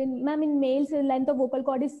 Sir, in males, the length of vocal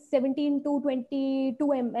cord is 17 to 22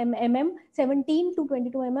 mm, 17 to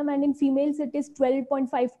 22 mm, and in females it is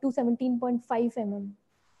 12.5 to 17.5 mm.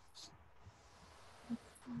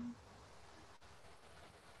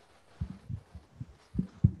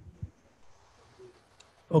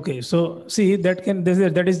 Okay, so see that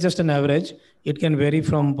is just an average. It can vary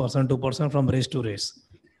from person to person, from race to race,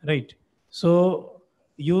 right? So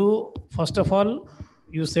you first of all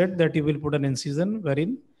you said that you will put an incision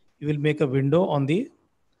wherein you will make a window on the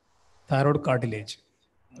thyroid cartilage,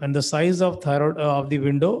 and the size of thyroid of the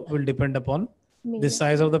window will depend upon the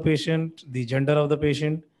size of the patient, the gender of the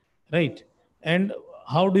patient, right? And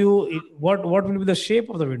how do you what will be the shape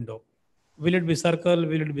of the window? Will it be circle?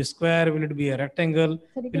 Will it be square? Will it be a rectangle?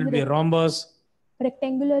 Sir, it Will is it be a rhombus?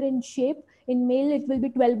 rectangular in shape. In male, it will be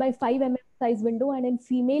 12 by 5 mm size window, and in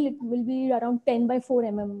female, it will be around 10 by 4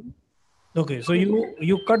 mm. Okay, so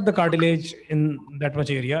you cut the cartilage in that much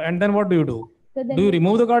area, and then what do you do? So then Do you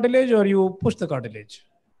remove the cartilage or you push the cartilage?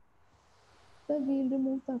 So we'll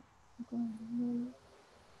remove the.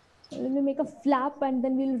 Then we make a flap and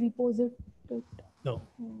then we'll repose it. No.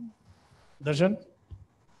 Darshan?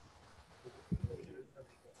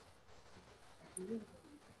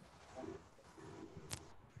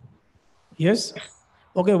 Yes.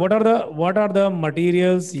 Okay. What are the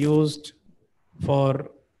materials used for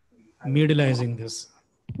medializing this?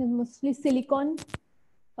 Mostly silicon,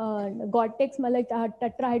 Gore-Tex, like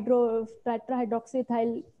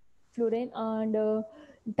tetrahydroxyethyl fluorine, and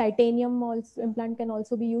titanium also implant can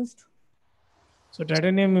also be used. So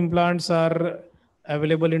titanium implants are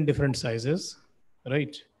available in different sizes,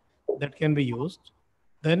 right? That can be used.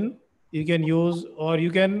 Then you can use, or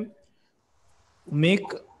you can make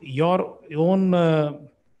your own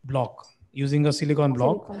block using a silicon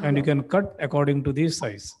block, and you can cut according to this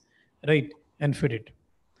size, right? And fit it.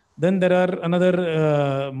 Then there are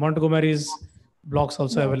another Montgomery's blocks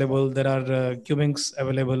also available. There are Cummings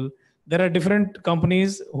available. There are different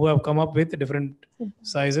companies who have come up with different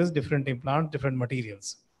sizes, different implants, different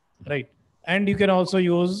materials, right? And you can also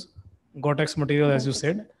use Gore-Tex material, as you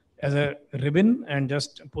said, as a ribbon and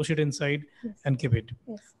just push it inside and keep it.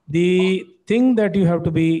 The thing that you have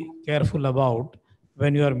to be careful about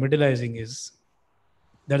when you are medializing is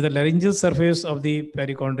that the laryngeal surface of the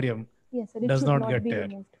perichondrium does not get tear,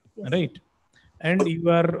 right? And you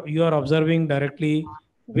are observing directly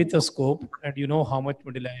with a scope, and you know how much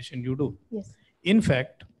medialization you do. Yes. In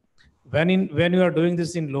fact, when you are doing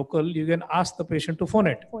this in local, you can ask the patient to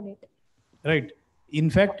phonate, right? In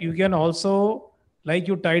fact, you can also, like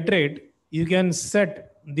you titrate, you can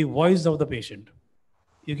set the voice of the patient.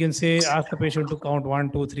 You can say, ask the patient to count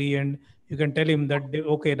 1, 2, 3, and you can tell him that,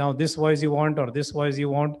 okay, now this voice you want or this voice you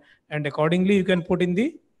want, and accordingly you can put in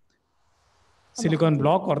the silicon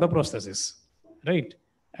block or the prosthesis, right?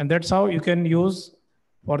 And that's how you can use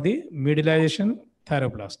for the medialization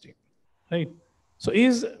thyroplasty, right? So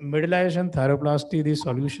is medialization thyroplasty the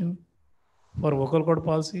solution for vocal cord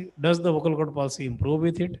palsy? Does the vocal cord palsy improve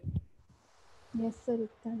with it? Yes, sir,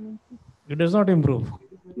 it can. It does not improve.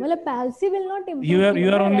 Well, a palsy will not improve. You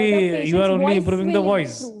are only improving the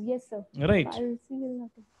voice. Yes, sir. Right. Palsy will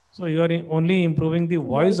not improve. So you are only improving the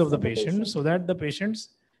voice of the patient, so that the patient's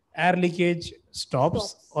air leakage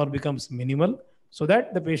stops or becomes minimal, so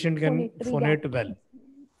that the patient can phonate well.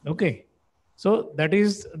 Okay. So that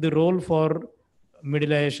is the role for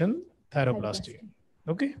medialization thyroplasty.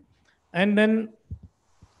 Okay. And then,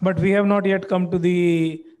 but we have not yet come to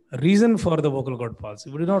the reason for the vocal cord palsy.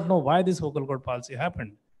 We do not know why this vocal cord palsy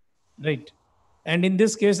happened, right? And in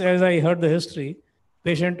this case, as I heard the history,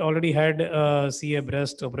 patient already had CA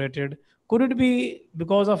breast operated. Could it be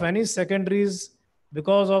because of any secondaries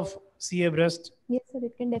because of CA breast? Yes, sir,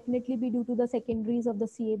 it can definitely be due to the secondaries of the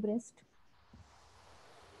CA breast.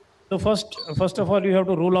 So first of all, you have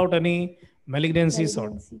to rule out any malignancy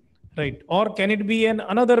sort, right? Or can it be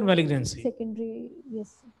another malignancy? Secondary,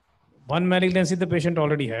 yes, sir. One malignancy the patient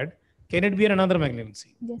already had. Can it be another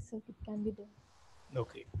malignancy? Yes, sir, it can be there.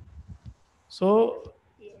 Okay. So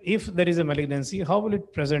if there is a malignancy, how will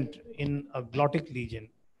it present in a glottic lesion?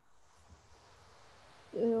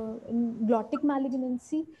 In glottic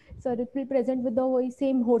malignancy, sir, it will present with the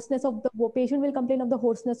same hoarseness of the patient will complain of the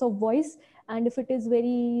hoarseness of voice, and if it is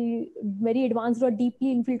very advanced or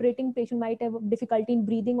deeply infiltrating, patient might have difficulty in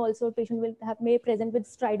breathing. Also, patient may present with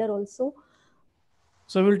stridor also.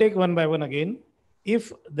 So we'll take one by one again.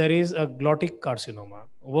 If there is a glottic carcinoma,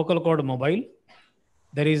 vocal cord mobile,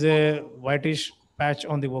 there is a whitish patch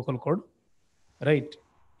on the vocal cord, right?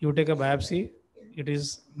 You take a biopsy, it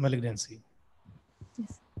is malignancy.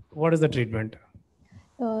 Yes. What is the treatment?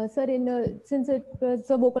 Sir, since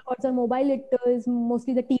so vocal cords are mobile, it is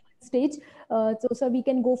mostly the T1 stage. So, sir, we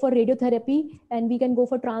can go for radiotherapy and we can go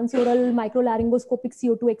for transoral microlaryngoscopic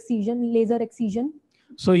CO2 excision, laser excision.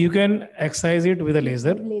 So you can excise it with a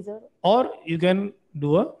laser, or you can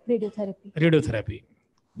do a radiotherapy.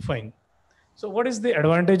 Fine. So what is the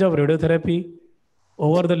advantage of radiotherapy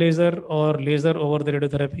over the laser or laser over the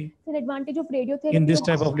radiotherapy? The advantage of radiotherapy In this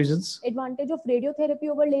type of lesions? Advantage of radiotherapy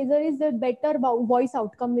over laser is that better voice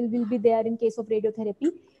outcome will be there in case of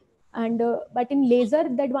radiotherapy. And but in laser,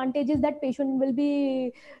 the advantage is that patient will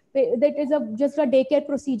be, that is just a daycare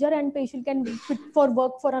procedure and patient can fit for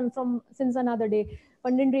work from since another day.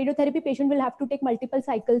 But in radiotherapy, patient will have to take multiple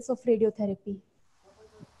cycles of radiotherapy.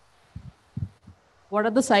 What are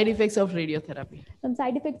the side effects of radiotherapy? Some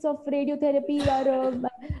side effects of radiotherapy are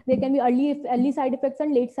there can be early side effects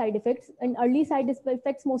and late side effects. And early side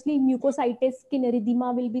effects mostly mucositis, skin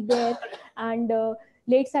erythema will be there, and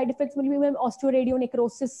late side effects will be when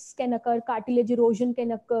osteoradionecrosis can occur, cartilage erosion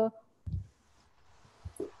can occur.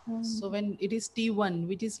 So when it is T1,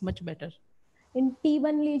 which is much better? In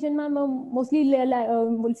T1 lesion, mostly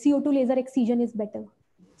CO2 laser excision is better.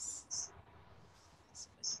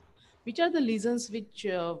 Which are the lesions which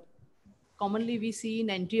commonly we see in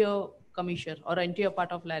anterior commissure or anterior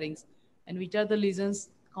part of larynx, and which are the lesions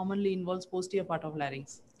commonly involves posterior part of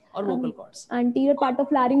larynx or vocal cords? Anterior part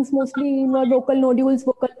of larynx mostly involve vocal nodules,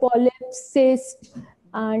 vocal polyps, cyst,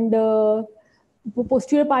 and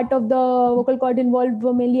posterior part of the vocal cord involve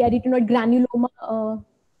mainly arytenoid granuloma,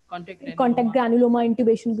 contact granuloma,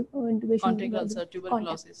 intubation, contact ulcer,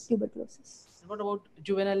 tuberculosis. And what about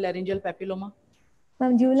juvenile laryngeal papilloma?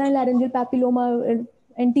 Juvenile laryngeal papilloma,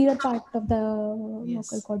 anterior part of the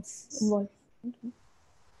vocal cords involved.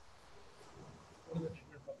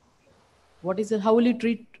 What is it? How will you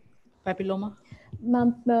treat papilloma?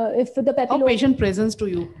 If the papilloma, how patient presents to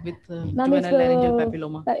you with juvenile laryngeal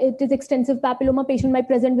papilloma? It is extensive papilloma. Patient might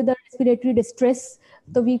present with a respiratory distress.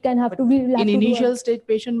 So we can have to. In initial stage,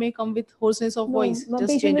 patient may come with hoarseness of voice. Just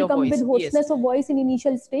patient change will of come voice. with hoarseness of voice in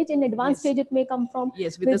initial stage. In advanced stage, it may come from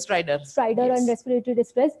with a stridor. And respiratory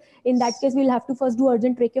distress. In that case, we'll have to first do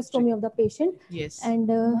urgent tracheostomy of the patient. Yes. And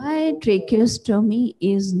why tracheostomy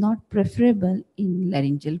is not preferable in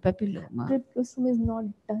laryngeal papilloma? Tracheostomy is not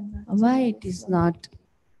done. Why it is not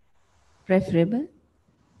preferable?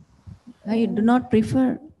 Why you do not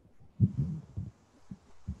prefer?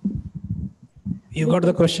 You got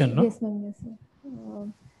the question, no? Yes, ma'am. Yes,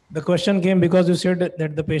 sir. The question came because you said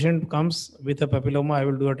that the patient comes with a papilloma, I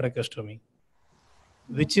will do a tracheostomy,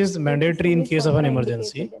 which is mandatory in case of an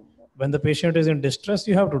emergency. When the patient is in distress,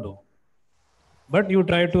 you have to do. But you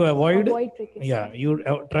try to avoid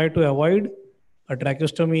try to avoid a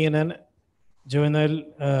tracheostomy in an juvenile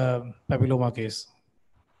papilloma case.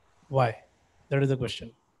 Why? That is the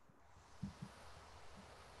question.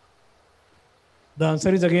 The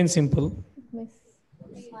answer is again simple.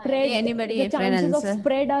 Anybody, the chances of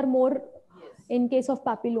spread are more in case of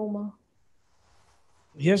papilloma.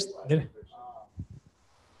 Yes.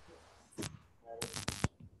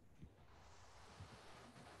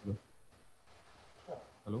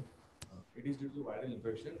 Hello. It is due to viral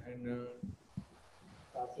infection, and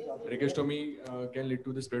tracheostomy can lead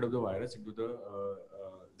to the spread of the virus into the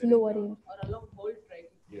lower ear. Or along whole trach.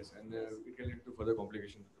 Yes, and it can lead to further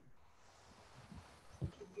complications.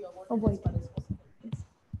 Avoid.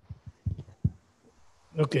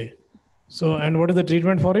 Okay. So, and what is the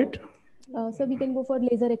treatment for it? So we can go for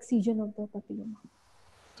laser excision of the papilloma.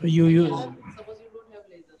 So you Suppose you don't have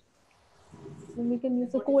laser. So we can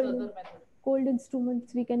use a cold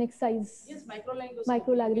instruments. We can excise. Yes, microlaryngoscopy.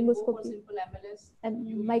 Microlaryngoscopy. Simple MLS. And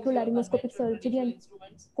microlaryngoscopic surgery and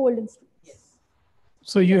cold instruments. Yes.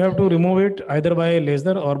 So you have to remove it either by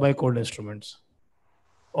laser or by cold instruments,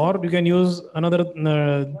 or you can use another.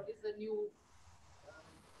 What is the new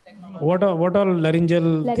technology? What are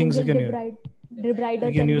laryngeal things you can use?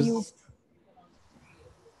 Debrider can be used.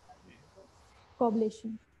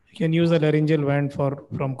 Coblation. You can use a laryngeal vent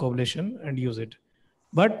from coblation and use it.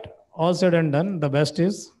 But all said and done, the best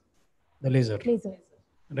is the laser.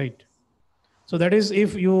 Right. So that is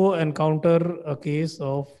if you encounter a case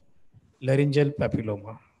of laryngeal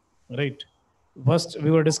papilloma, right? First,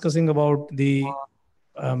 we were discussing about the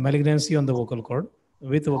malignancy on the vocal cord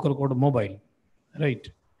with vocal cord mobile, right?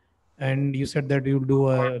 And you said that you do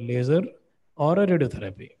a laser or a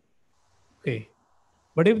radiotherapy. Okay.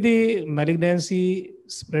 But if the malignancy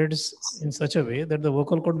spreads in such a way that the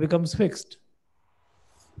vocal cord becomes fixed,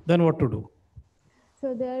 then what to do?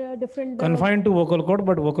 So there are different... Confined to vocal cord,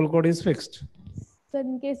 but vocal cord is fixed. So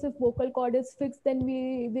in case if vocal cord is fixed, then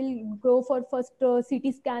we will go for first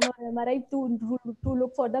CT scan or MRI to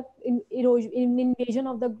look for the invasion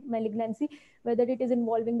of the malignancy, whether it is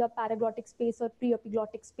involving the paraglottic space or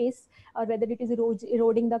preepiglottic space, or whether it is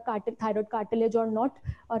eroding the thyroid cartilage or not,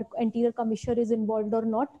 or anterior commissure is involved or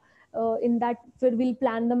not. In that, we'll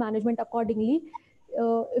plan the management accordingly.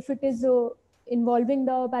 If it is involving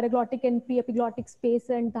the paraglottic and preepiglottic space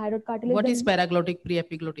and thyroid cartilage. What is paraglottic,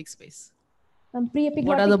 preepiglottic space?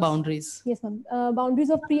 What are the boundaries? Yes, ma'am. Boundaries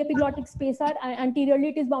of preepiglottic space are anteriorly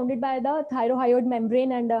it is bounded by the thyrohyoid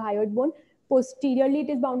membrane and hyoid bone. Posteriorly it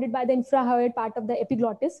is bounded by the infrahyoid part of the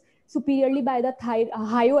epiglottis. Superiorly by the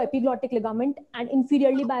hyoepiglottic ligament, and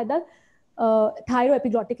inferiorly by the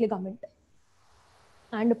thyroepiglottic ligament.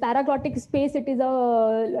 And paraglottic space, it is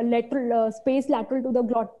a lateral space lateral to the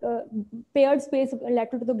paired space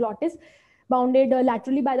lateral to the glottis, bounded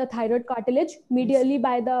laterally by the thyroid cartilage, medially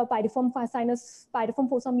by the piriform fossa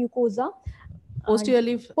mucosa,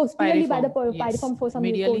 posteriorly by the piriform fossa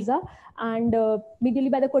mucosa, and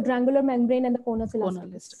medially by the quadrangular membrane and the conus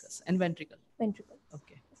elasticus. And ventricle. Ventricle.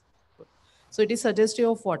 Okay. Good. So it is suggestive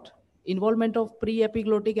of what? Involvement of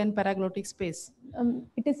pre-epiglottic and paraglottic space.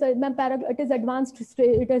 It is advanced.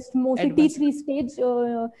 It is mostly advanced. T3 stage.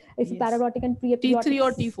 If paraglottic and pre-epiglottic. T3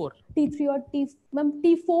 or T4. T3 or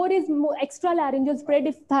T4 is more extra laryngeal spread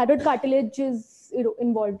if thyroid cartilage is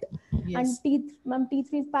involved. Yes. And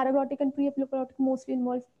T3 is paraglottic and pre-epiglottic mostly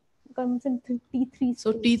involved. Comes in T3.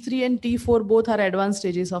 So T3 and T4 both are advanced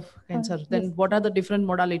stages of cancer. Then yes. What are the different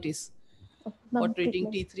modalities? For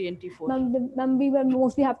treating T3 and T4? We will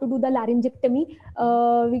mostly have to do the laryngectomy.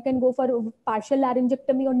 We can go for partial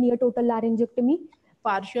laryngectomy or near total laryngectomy.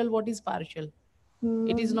 Partial, what is partial?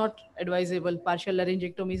 It is not advisable. Partial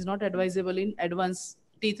laryngectomy is not advisable in advanced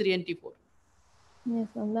T3 and T4. Yes,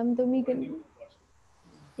 ma'am. So we can.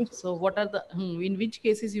 So what are the, in which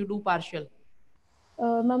cases you do partial?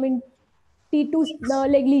 Ma'am, in T2,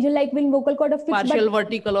 like lesion like when vocal cord of fixed, partial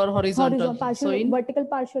vertical or horizontal. Partial, so in vertical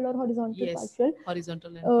partial or horizontal partial.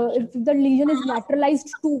 Horizontal and partial. If the lesion is lateralized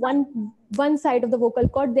to one side of the vocal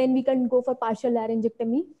cord, then we can go for partial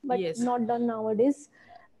laryngectomy, but not done nowadays.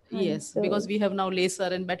 Yes, because we have now laser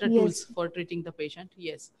and better tools for treating the patient.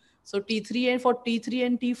 Yes. So T3 and for T3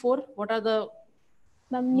 and T4, what are the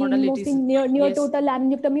modalities? Near total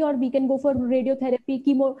laryngectomy, or we can go for radiotherapy,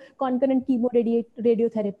 concurrent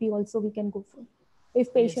radiotherapy also we can go for.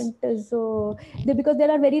 If patient is, because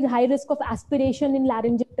there are very high risk of aspiration in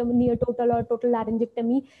laryngectomy, near total or total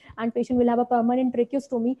laryngectomy, and patient will have a permanent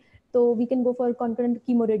tracheostomy, so we can go for concurrent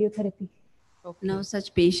chemoradiotherapy. Okay. Now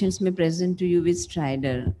such patients may present to you with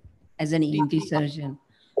stridor as an ENT surgeon.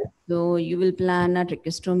 So you will plan a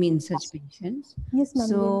tracheostomy in such patients. Yes, ma'am.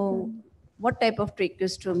 So what type of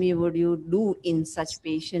tracheostomy would you do in such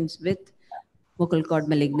patients with vocal cord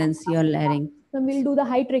malignancy or larynx? Then we'll do the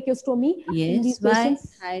high tracheostomy. Yes, why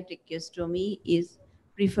high tracheostomy is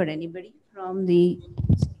preferred? Anybody from the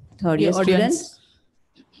third year students?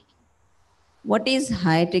 What is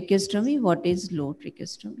high tracheostomy? What is low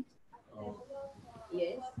tracheostomy?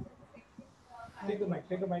 Yes. Take the mic.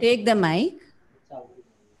 Take the mic.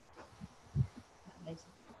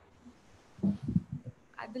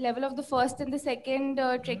 At the level of the first and the second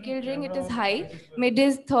tracheal ring, it is high. Mid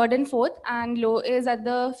is third and fourth, and low is at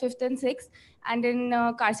the fifth and sixth. And in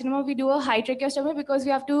carcinoma, we do a high tracheostomy because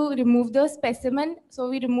we have to remove the specimen. So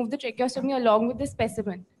we remove the tracheostomy along with the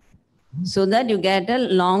specimen. So that you get a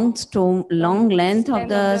long length of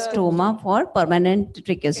the stoma for permanent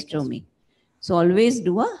tracheostomy. So always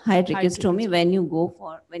do a high tracheostomy when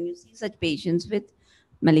you see such patients with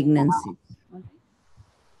malignancy.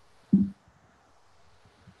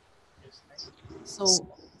 So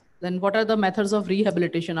then what are the methods of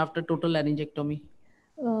rehabilitation after total laryngectomy?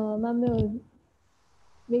 Ma'am,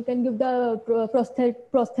 we can give the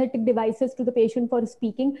prosthetic devices to the patient for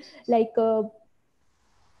speaking, like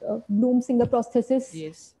Bloom Singer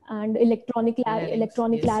prosthesis and electronic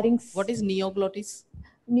larynx. What is neoglottis?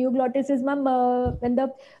 Neoglottis is, ma'am, when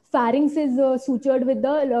the pharynx is sutured with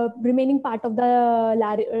the remaining part of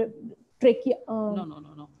the trachea.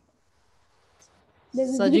 No.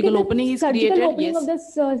 Surgical opening is created. Surgical opening of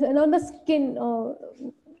the skin.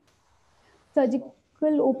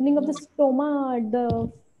 Surgical opening of the stoma.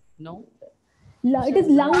 No. It is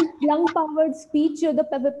lung powered speech.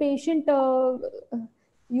 The patient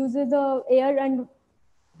uses the air and.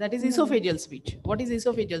 That is esophageal speech. What is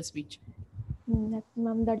esophageal speech?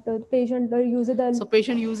 Ma'am, that patient uses the. So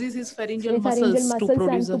patient uses his pharyngeal muscles to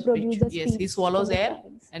produce the speech. Yes, he swallows air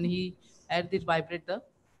and he air did vibrate the.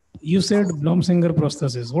 You said Blomsinger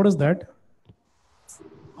prosthesis. What is that?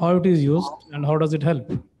 How it is used and how does it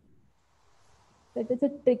help? That is a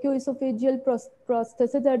tracheoesophageal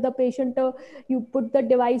prosthesis that the patient, you put the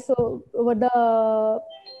device over the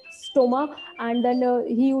stoma, and then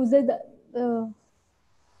he uses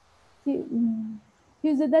he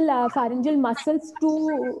uses the pharyngeal muscles to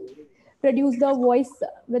produce the voice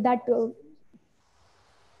with that.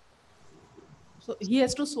 So he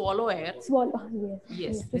has to swallow air. Swallow, yes.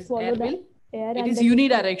 Yes, To his swallow air the will. air. It and is then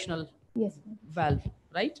unidirectional. Yes. Valve,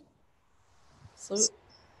 right? So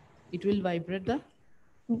it will vibrate the.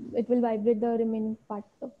 It will vibrate the remaining part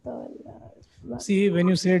of the. See, when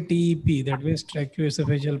you say TEP, that means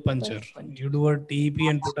tracheoesophageal puncture. You do a TEP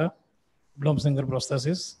and put a Blomsinger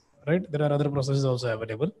prosthesis, right? There are other prostheses also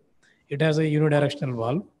available. It has a unidirectional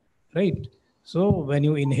valve, right? So when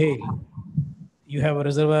you inhale, you have a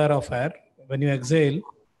reservoir of air. When you exhale,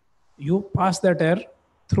 you pass that air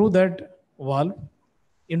through that valve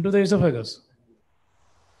into the esophagus,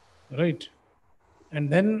 right? And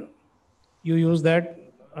then you use that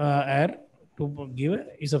air to give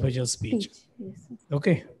esophageal speech. Yes.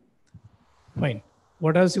 Okay, fine.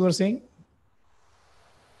 What else you were saying?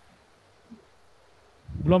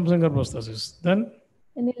 Blomsinger prosthesis. Then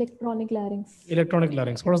An electronic larynx. electronic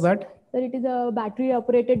larynx. What is that? That it is a battery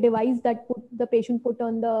operated device that the patient put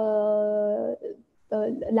on the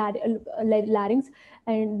larynx,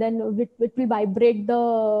 and then it will vibrate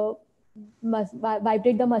the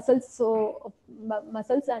muscles,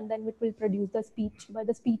 muscles, and then it will produce the speech. But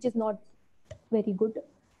the speech is not very good.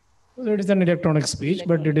 So it is an electronic speech,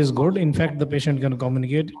 but it is good. In fact, the patient can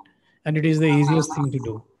communicate, and it is the easiest thing to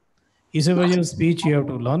do. Esophageal speech you have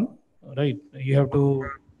to learn, right? You have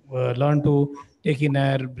to learn to take in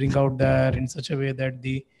air, bring out the air in such a way that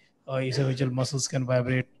the esophageal muscles can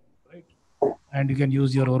vibrate, right? And you can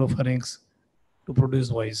use your oropharynx to produce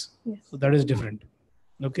voice. Yes. So that is different.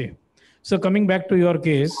 Okay. So coming back to your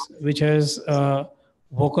case, which has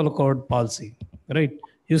vocal cord palsy, right?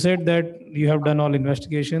 You said that you have done all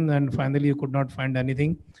investigation and finally you could not find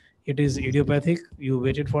anything. It is idiopathic. You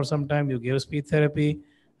waited for some time, you gave speech therapy,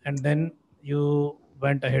 and then you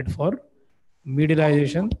went ahead for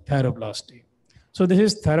medialization thyroplasty. So this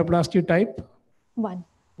is thyroplasty type 1.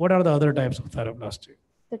 What are the other types of thyroplasty?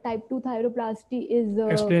 The type 2 thyroplasty is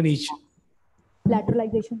Explain each.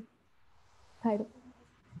 lateralization. Type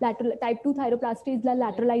 2 thyroplasty is the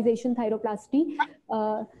lateralization thyroplasty,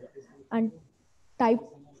 and type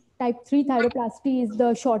 3 thyroplasty is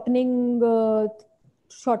the shortening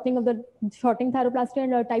thyroplasty,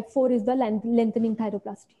 and type 4 is the lengthening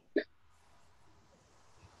thyroplasty.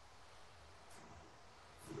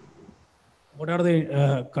 What are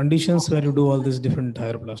the conditions where you do all these different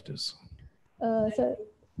thyroplasties? So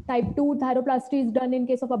type 2 thyroplasty is done in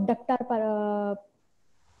case of abductor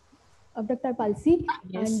palsy,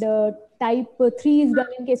 Yes. and type 3 is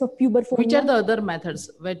done in case of puberphonia. Which are the other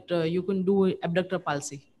methods that you can do abductor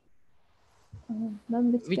palsy?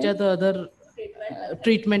 Which are the other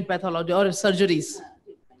treatment pathology or surgeries?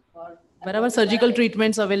 Wherever surgical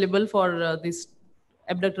treatments available for this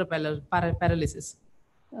abductor paralysis.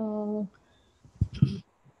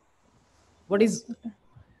 What is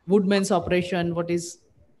Woodman's operation? What is?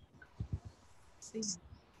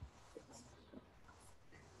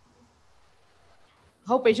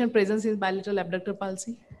 How patient presents in bilateral abductor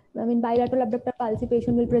palsy? I mean, bilateral abductor palsy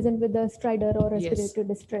patient will present with a stridor or respiratory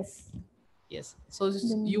distress. Yes. So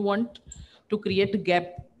you want to create a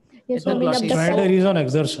gap. Yes, So stridor is on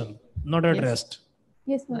exertion, not at rest.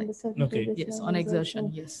 Yes, ma'am. Okay. Yes, on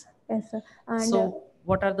exertion. Yes. Yes, sir. And so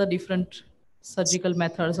what are the different surgical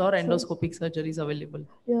methods or endoscopic surgeries available?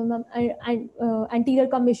 Yeah, ma'am. And anterior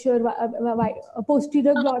commissure,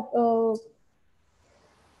 posterior glot.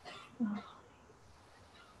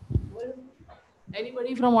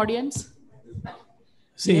 Anybody from audience?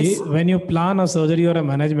 See, when you plan a surgery or a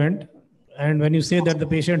management, and when you say that the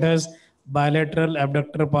patient has bilateral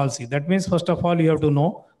abductor palsy, that means first of all you have to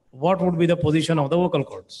know what would be the position of the vocal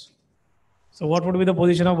cords. So what would be the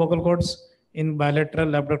position of vocal cords in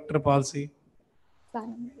bilateral abductor palsy?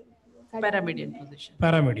 Paramedian position.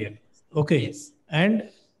 Paramedian. Okay. Yes. And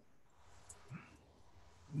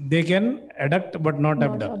they can adduct but not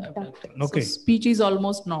abduct. Okay. So speech is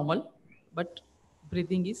almost normal, but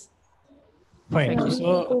breathing is fine.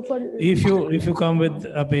 So if you come with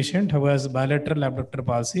a patient who has bilateral abductor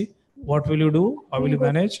palsy, what will you do? How will you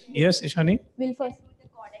manage? Yes, Ishani? Will first.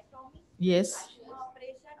 Yes.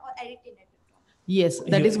 Yes,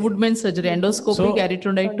 that is Woodman's surgery, endoscopic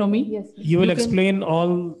arachnoidectomy. Yes. You will explain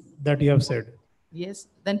all that you have said. Yes.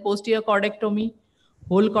 Then posterior cordectomy,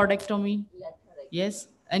 whole cordectomy. Yes.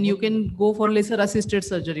 And you can go for laser assisted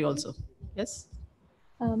surgery also. Yes.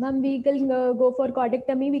 Ma'am, we can go for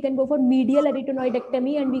cordectomy, we can go for medial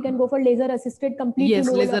arytenoidectomy, and we can go for laser-assisted complete Yes,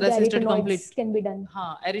 removal of the laser-assisted arytenoids complete. can be done.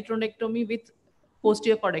 Arytenoidectomy with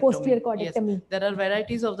posterior cordectomy. Posterior cordectomy. Yes. There are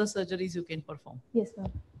varieties of the surgeries you can perform. Yes,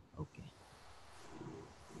 ma'am. Okay.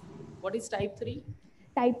 What is type 3?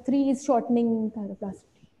 Type 3 is shortening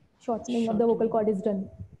thyroplasty. Shortening of the vocal cord is done.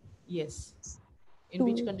 Yes. In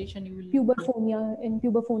which condition you will? Puberphonia. In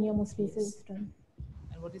puberphonia, mostly it is done.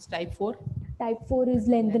 And what is type 4? Type 4 is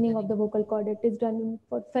lengthening of the vocal cord. It is done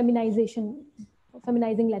for feminization,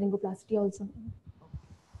 feminizing laryngoplasty also.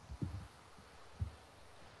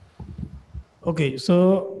 Okay,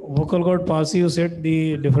 so vocal cord palsy, you said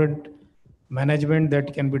the different management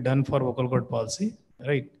that can be done for vocal cord palsy,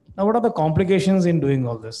 right? Now, what are the complications in doing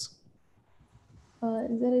all this?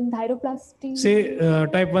 Is there in thyroplasty? Say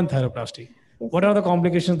type 1 thyroplasty. Yes, what are the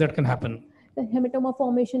complications that can happen? The hematoma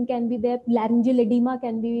formation can be there. Laryngeal edema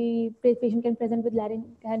can be, patient can present with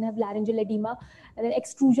can have laryngeal edema, and then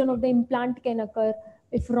extrusion of the implant can occur.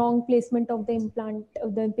 If wrong placement of the implant,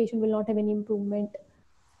 the patient will not have any improvement.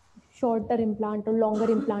 Shorter implant or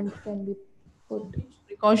longer implant can be put.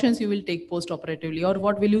 Precautions you will take post-operatively, or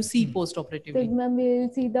what will you see post-operatively? So, ma'am, we'll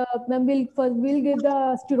see the we'll give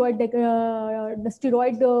the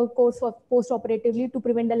steroid course for post-operatively to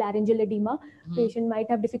prevent the laryngeal edema. Patient might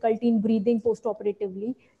have difficulty in breathing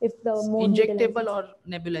post-operatively if the more injectable or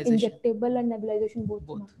nebulization. Injectable and nebulization both.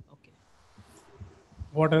 Okay.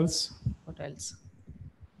 What else? What else?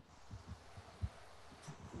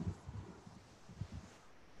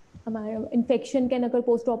 Infection can occur,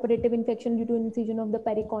 post-operative infection due to incision of the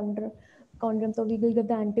perichondrium. So we will give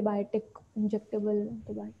the antibiotic, injectable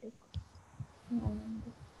antibiotic.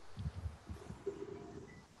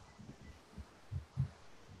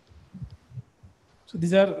 So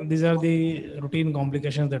these are the routine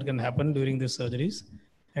complications that can happen during these surgeries,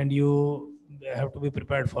 and you have to be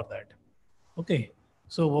prepared for that. Okay.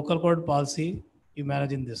 So vocal cord palsy, you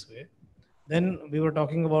manage in this way. Then we were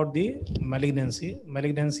talking about the malignancy.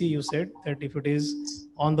 Malignancy, you said that if it is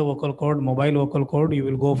on the vocal cord, mobile vocal cord, you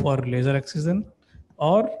will go for laser excision,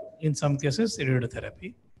 or in some cases,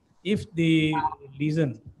 radiotherapy. If the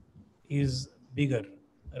lesion is bigger,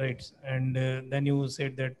 right, and then you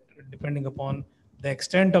said that depending upon the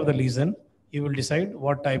extent of the lesion, you will decide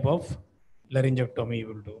what type of laryngectomy you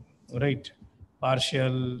will do, right?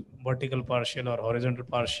 Partial, vertical partial, or horizontal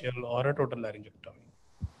partial, or a total laryngectomy,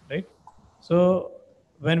 right? So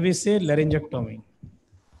when we say laryngectomy,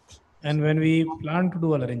 and when we plan to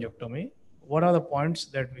do a laryngectomy, what are the points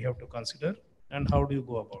that we have to consider, and how do you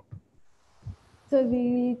go about? So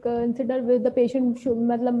we consider with the patient should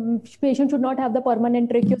not have the permanent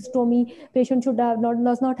tracheostomy. Patient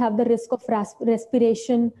does not have the risk of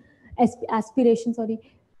aspiration. Sorry.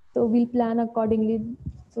 So we'll plan accordingly.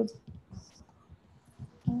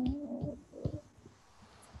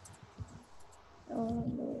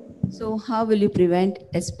 So how will you prevent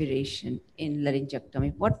aspiration in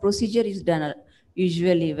laryngectomy? What procedure is done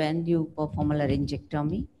usually when you perform a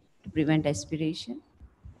laryngectomy to prevent aspiration?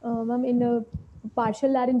 Ma'am, in a partial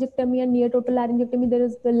laryngectomy and near total laryngectomy, there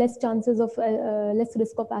is the less chances of less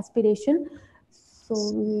risk of aspiration.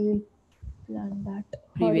 So we will plan that.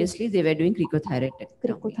 Previously, they were doing cricothyroidectomy.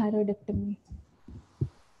 Cricothyroidectomy.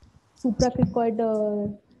 Supracricoid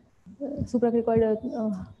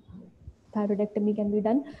thyroidectomy can be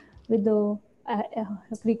done with the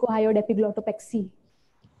cricohyoid epiglottopexy.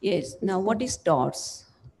 Yes. Now, what is TORS?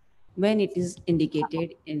 When it is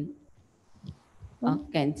indicated in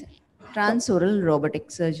cancer? Transoral robotic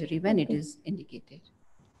surgery, when it is indicated.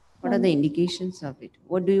 What are the indications of it?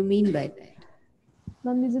 What do you mean by that?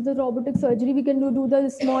 Ma'am, this is the robotic surgery. We can do the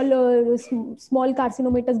small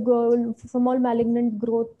carcinomatous, small malignant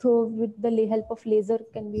growth with the help of laser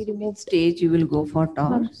can be removed. Stage you will go for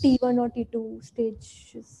TORS? T1 or T2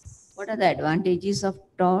 stages. What are the advantages of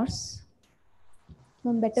TORS?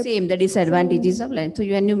 Better. Same, the disadvantages of length. So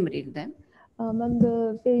you enumerate them. Ma'am,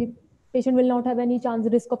 the patient will not have any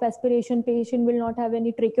risk of aspiration. Patient will not have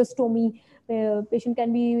any tracheostomy. Patient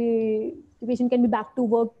can be back to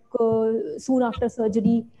work soon after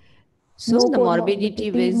surgery. So the morbidity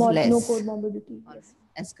is less. No comorbidity. Yes.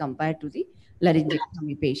 As compared to the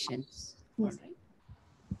laryngectomy patients. Yes.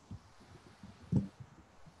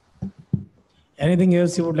 Anything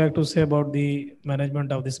else you would like to say about the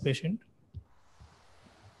management of this patient?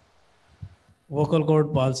 Vocal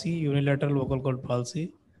cord palsy, unilateral vocal cord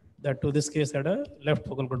palsy, that to this case had a left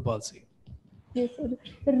vocal cord palsy. Yes, sir.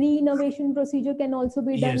 The re-innervation procedure can also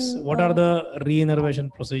be done. Yes. What are the re-innervation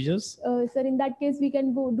procedures? Sir, in that case, we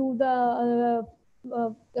can go do the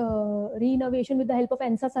re-innervation with the help of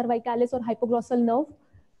ansa cervicalis or hypoglossal nerve.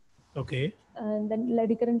 Okay. And then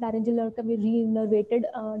recurrent laryngeal nerve can be re-innervated,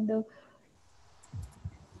 and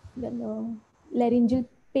then laryngeal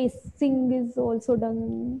pacing is also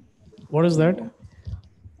done. What is that?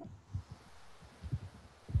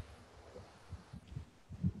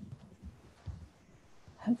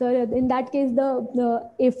 So in that case, the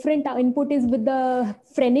afferent input is with the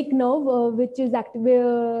phrenic nerve, which is active,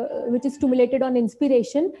 which is stimulated on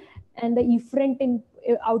inspiration, and the efferent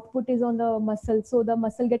output is on the muscle. So the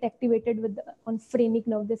muscle get activated with on phrenic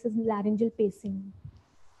nerve. This is laryngeal pacing.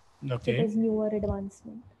 Okay. It is newer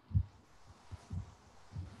advancement.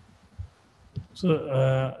 So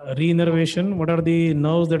re-innervation, what are the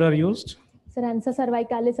nerves that are used? So ansa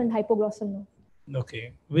cervicalis and hypoglossal nerve.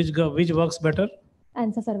 Okay. Which works better?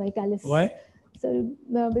 Ansa cervicalis. Why? So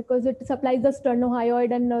because it supplies the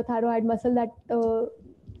sternohyoid and thyroid muscle that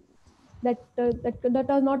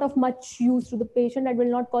are not of much use to the patient, and will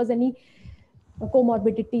not cause any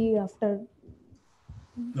comorbidity after.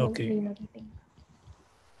 Okay.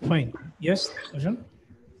 Fine. Yes, Arjun?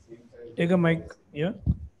 Take a mic. Yeah.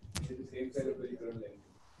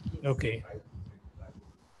 Okay.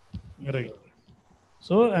 Right.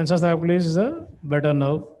 So ansa cervicalis is a better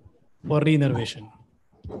nerve for re-innervation.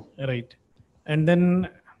 Right. And then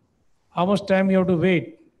how much time you have to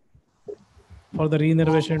wait for the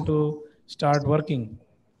re-innervation to start working?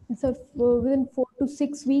 So within 4 to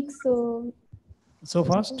 6 weeks. So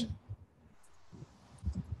fast?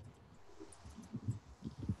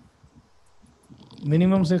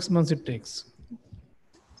 Minimum 6 months it takes.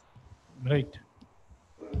 Right.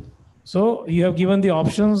 So you have given the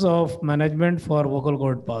options of management for vocal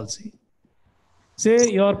cord palsy.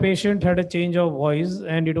 Say your patient had a change of voice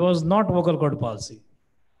and it was not vocal cord palsy.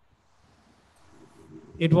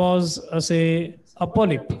 It was, say, a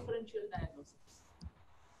polyp.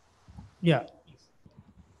 Yeah.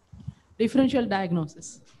 Differential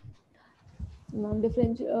diagnosis.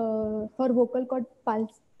 For vocal cord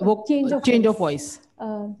pulse, change of voice.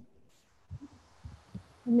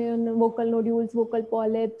 Vocal nodules, vocal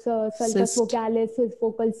polyps, sulcus vocalis,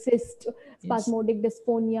 vocal cyst, spasmodic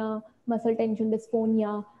dysphonia, muscle tension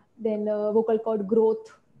dysphonia, then vocal cord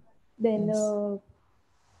growth, then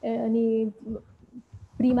any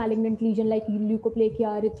pre-malignant lesion like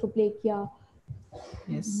leukoplakia, erythroplakia,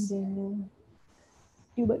 then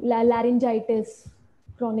laryngitis,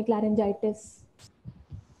 chronic laryngitis,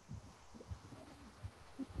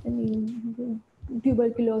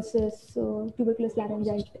 tuberculosis, tuberculous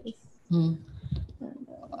laryngitis.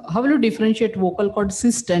 How will you differentiate vocal cord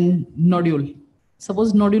cyst and nodule?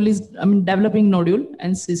 Suppose nodule is, developing nodule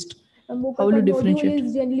and cyst. Vocal How will you cord differentiate? nodule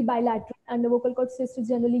is generally bilateral, and the vocal cord cyst is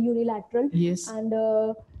generally unilateral. Yes. And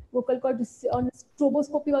vocal cord on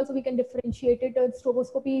stroboscopy also we can differentiate it.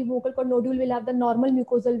 Stroboscopy, vocal cord nodule will have the normal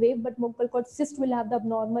mucosal wave, but vocal cord cyst will have the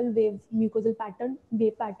abnormal mucosal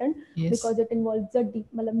wave pattern, because it involves a deep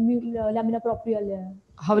lamina propria layer.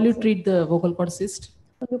 How will you treat the vocal cord cyst?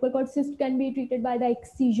 Vocal cord cyst can be treated by the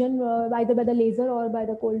excision, either by the laser or by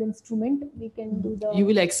the cold instrument. We can do the. You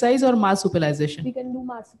will excise or marsupialization? We can do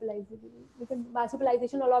marsupialization. We can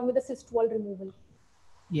marsupialization along with the cyst wall removal.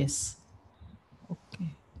 Yes.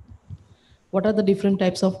 Okay. What are the different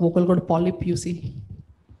types of vocal cord polyp you see?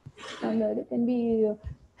 There can be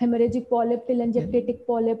hemorrhagic polyp, telangiectatic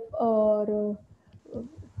polyp, or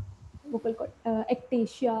vocal cord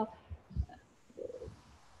ectasia.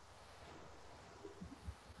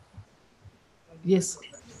 Yes.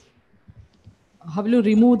 How will you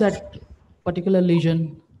remove that particular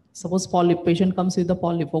lesion? Suppose polyp, patient comes with a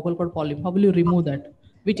polyp, vocal cord polyp. How will you remove that?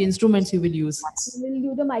 Which instruments you will use? We will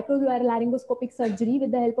do the microlaryngoscopic surgery.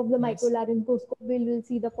 With the help of the microlaryngoscope, we will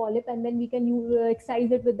see the polyp, and then we can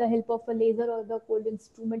excise it with the help of a laser or the cold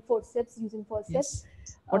instrument, forceps, using forceps. Yes.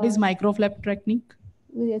 What is microflap technique?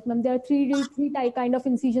 Yes, ma'am. There are three kind of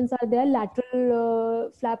incisions are there: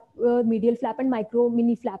 lateral flap, medial flap, and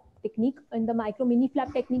mini flap technique. In the mini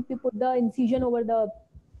flap technique, we put the incision over the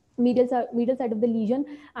medial side of the lesion,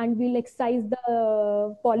 and we'll excise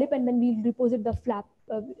the polyp, and then we'll reposit the flap.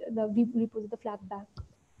 Reposit the flap back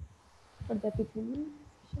for the epithelial.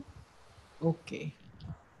 Okay.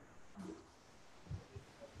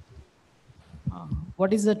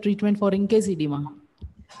 What is the treatment for Rinke's edema?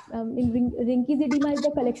 Rinke's edema is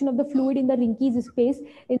the collection of the fluid in the Rinke's space.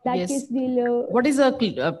 In that case, we'll. What is a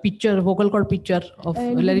picture, vocal cord picture of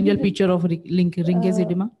laryngeal picture of Rinke's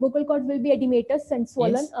edema? Vocal cord will be edematous and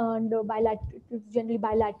swollen, and generally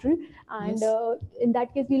bilateral. And in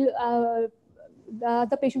that case, we'll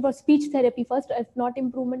the patient for speech therapy first. If not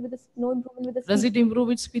improvement with no improvement with the. Does it improve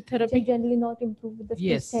with speech therapy? Generally not improve with the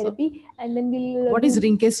speech therapy, and then we'll. What is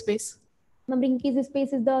Rinke's space? Brinchi's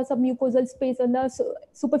space is the submucosal space on the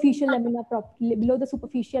superficial lamina propria, below the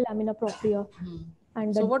superficial lamina propria.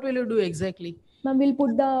 And So what will you do exactly? Ma'am, we'll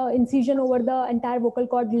put the incision over the entire vocal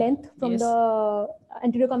cord length from the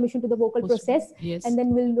anterior commission to the vocal process, and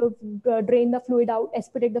then we'll drain the fluid out,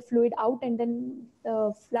 aspirate the fluid out, and then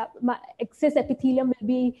excess epithelium will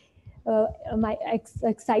be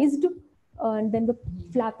excised, and then the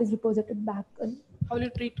flap is reposited back. How will you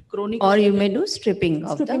treat chronic? Or you may do stripping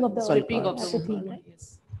of the epithelium.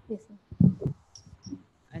 Yes. Yes, sir.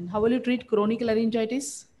 And how will you treat chronic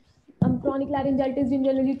laryngitis? Chronic laryngitis is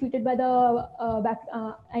generally treated by the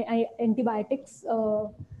antibiotics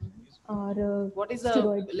or what is the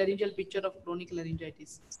steroid. laryngeal picture of chronic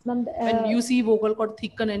laryngitis? When you see vocal cord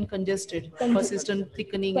thickened and congested, persistent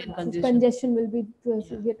thickening and congestion. Congestion will be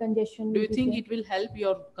severe congestion. Do you think it will help?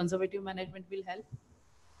 Your conservative management will help?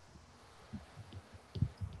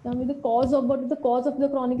 Now, the cause of the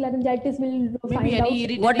chronic laryngitis will find out.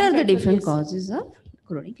 What are the different causes of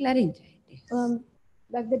chronic laryngitis?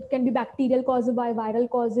 Like that can be bacterial causes, by viral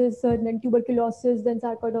causes, and then tuberculosis, then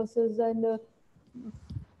sarcoidosis, and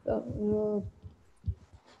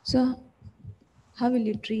so how will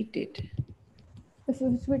you treat it? If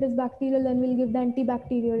it is bacterial, then we'll give the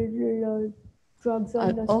antibacterial drugs.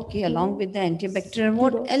 Okay, along with the antibacterial,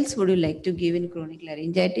 what else would you like to give in chronic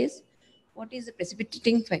laryngitis? What is the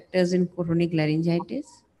precipitating factors in chronic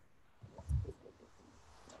laryngitis?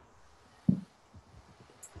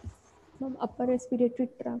 Upper respiratory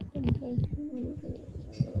tract.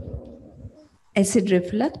 Acid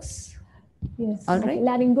reflux? Yes. All right.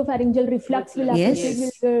 Laryngopharyngeal reflux will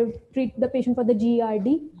we'll treat the patient for the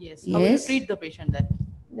GERD. Yes. How will you treat the patient then?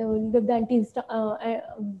 We'll give the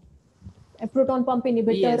a proton pump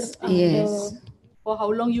inhibitor. Yes. For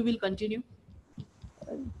how long you will continue?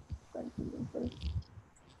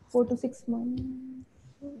 4 to 6 months.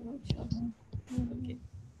 Okay.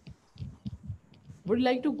 Would you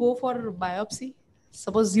like to go for biopsy?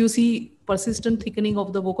 Suppose you see persistent thickening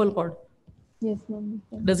of the vocal cord. Yes, ma'am.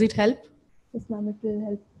 Does it help? Yes, ma'am. It will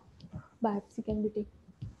help. Biopsy can be taken.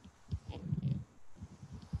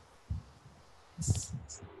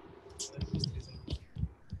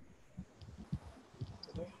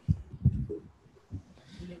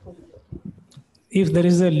 If there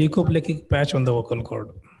is a leukoplakic patch on the vocal cord,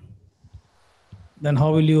 then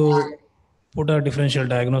how will you put a differential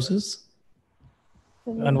diagnosis?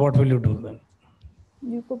 And what will you do then?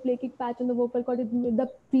 Leukoplakic patch on the vocal cord is the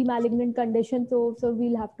pre-malignant condition, so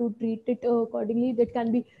we'll have to treat it accordingly. That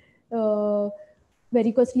can be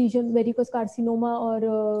varicose lesion, varicose carcinoma, or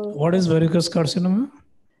what is varicose carcinoma?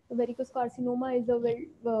 Varicose carcinoma is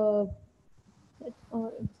the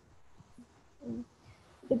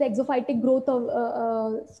exophytic growth of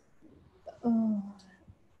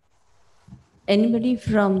Anybody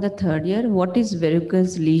from the third year, what is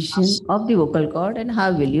varicose lesion of the vocal cord and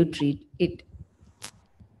how will you treat it?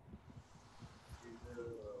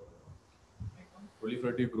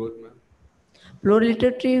 Proliferative growth, ma'am.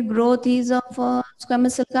 Proliferative growth is of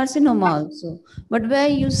squamous cell carcinoma also. But where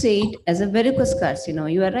you say it as a varicose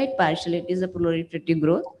carcinoma, you are right, partially it is a proliferative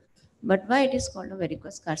growth. But why it is called a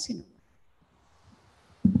varicose carcinoma?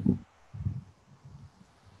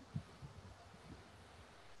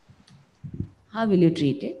 How will you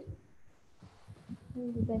treat it?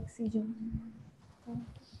 Excision.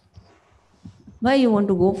 Why you want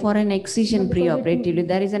to go for an excision preoperatively?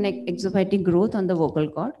 There is an exophytic growth on the vocal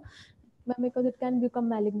cord. Because it can become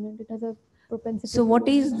malignant. It has a propensity. So what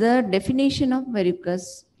is the definition of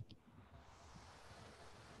varicose?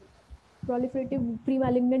 Proliferative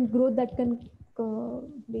pre-malignant growth that can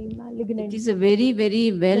be malignant. It is a very,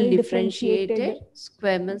 very well differentiated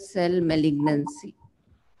squamous cell malignancy.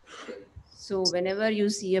 So whenever you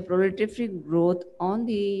see a proliferative growth on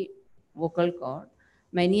the vocal cord,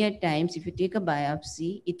 many a times if you take a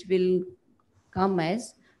biopsy, it will come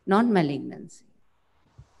as non-malignancy.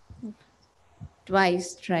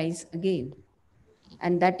 Twice, thrice again.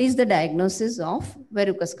 And that is the diagnosis of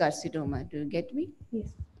varicose carcinoma. Do you get me? Yes.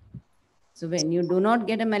 So when you do not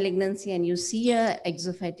get a malignancy and you see a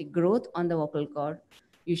exophytic growth on the vocal cord,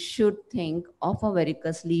 you should think of a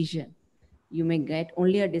varicose lesion. You may get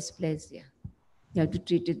only a dysplasia. You have to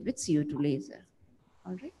treat it with CO2 laser.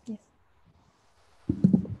 All right? Yes.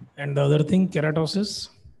 And the other thing, keratosis?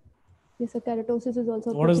 Yes, so keratosis is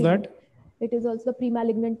also... What is that? It is also the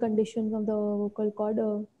pre-malignant condition of the vocal cord.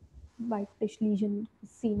 Whitish lesion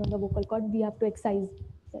seen on the vocal cord. We have to excise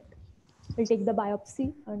that. We'll take the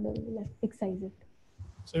biopsy and we'll excise it.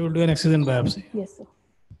 So you will do an excision biopsy? Yes, sir.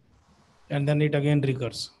 And then it again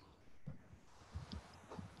recurs?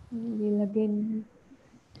 We'll again...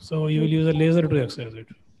 So you will use a laser to excise it?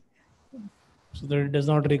 so that it does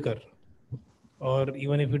not recur, or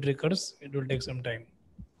even if it recurs, it will take some time.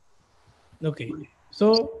 Okay,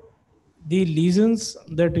 so the lesions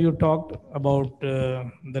that you talked about,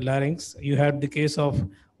 the larynx, you had the case of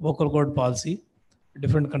vocal cord palsy.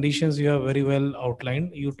 Different conditions you have very well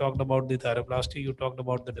outlined. You talked about the thyroplasty, you talked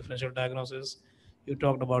about the differential diagnosis, you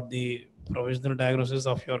talked about the provisional diagnosis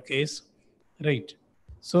of your case, right?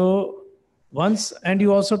 So once, and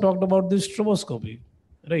you also talked about the stroboscopy,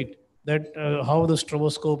 right? That how the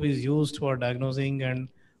stroboscope is used for diagnosing and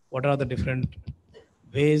what are the different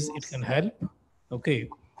ways it can help. Okay,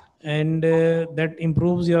 and that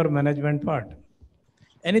improves your management part.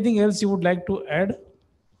 Anything else you would like to add?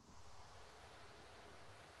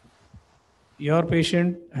 Your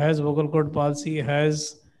patient has vocal cord palsy,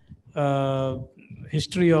 has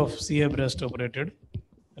history of CA breast operated,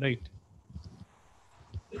 right?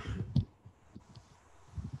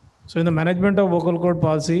 So in the management of vocal cord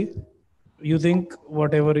palsy, you think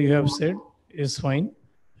whatever you have said is fine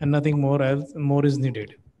and nothing more else more is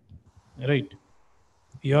needed, right?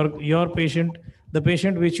 Your patient, the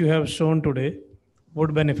patient which you have shown today,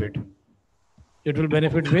 would benefit. It will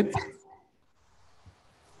benefit with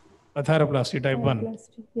a thyroplasty type 1.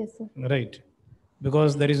 Thyroplasty, yes, sir. Right.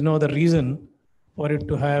 Because there is no other reason for it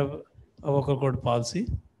to have a vocal cord palsy.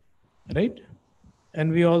 Right.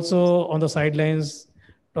 And we also, on the sidelines,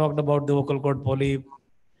 talked about the vocal cord polyp,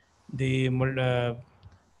 the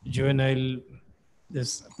juvenile,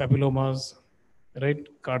 this papillomas, right?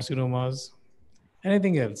 Carcinomas.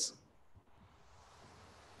 Anything else?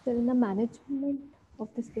 So in the management of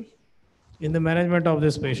this patient. In the management of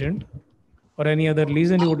this patient, or any other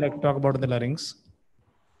lesion you would like to talk about in the larynx?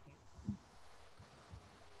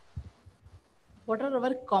 What are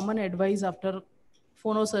our common advice after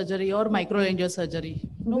phonosurgery or microlaryngeal surgery?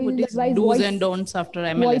 No, We'll what is advise do's voice- and don'ts after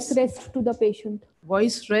MLS? Voice rest to the patient.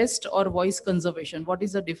 Voice rest or voice conservation? What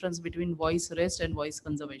is the difference between voice rest and voice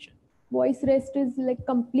conservation? Voice rest is like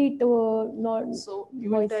complete, not. So you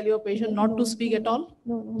will tell your patient not to speak at all?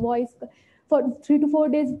 No, voice for 3 to 4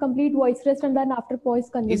 days, complete voice rest, and then after voice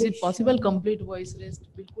conservation. Is it possible complete voice rest?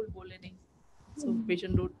 बिल्कुल बोले नहीं. So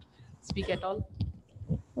patient don't speak at all?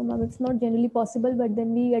 No, ma'am, it's not generally possible, but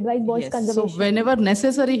then we advise voice Yes. conservation. So whenever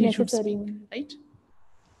necessary, he should Necessary. speak, right?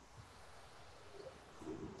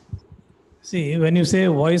 See, when you say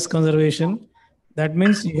voice conservation, that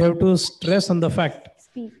means you have to stress on the fact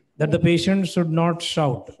Speak. that the patient should not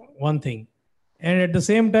shout, one thing. And at the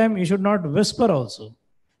same time, you should not whisper also.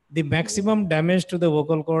 The maximum damage to the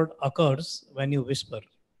vocal cord occurs when you whisper,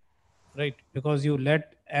 right? Because you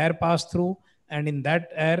let air pass through, and in that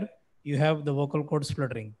air, you have the vocal cords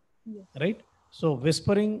fluttering, Yes. right? So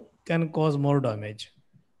whispering can cause more damage.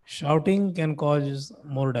 Shouting can cause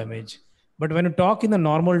more damage. But when you talk in the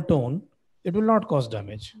normal tone, it will not cause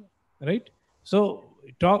damage, right? So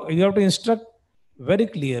you have to instruct very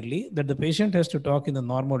clearly that the patient has to talk in the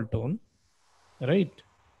normal tone, right?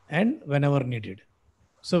 And whenever needed.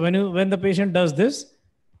 So when the patient does this,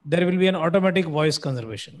 there will be an automatic voice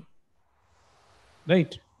conservation,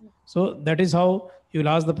 right? So that is how you'll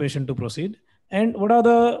ask the patient to proceed. And what are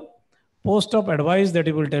the post-op advice that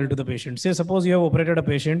you will tell to the patient? Say, suppose you have operated a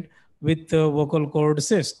patient with a vocal cord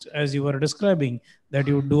cyst, as you were describing, that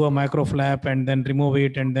you do a microflap and then remove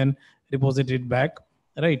it and then deposit it back,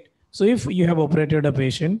 right? So if you have operated a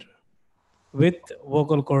patient with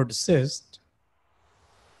vocal cord cyst,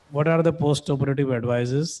 what are the post-operative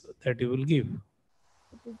advices that you will give?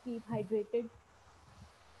 To keep hydrated.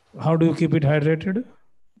 How do you keep it hydrated?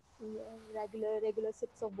 Regular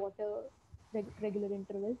sips of water, regular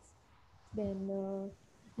intervals. Then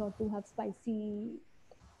not to have spicy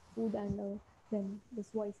food, and then this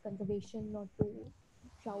voice conservation, not to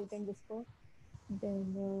shout and whisper.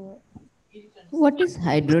 Then What is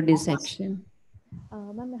hydrodissection?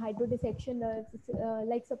 Ma'am, hydrodissection,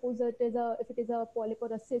 like suppose if it is a polyp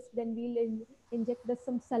or a cyst, then we'll inject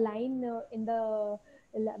some saline in the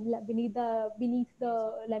beneath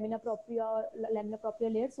the lamina propria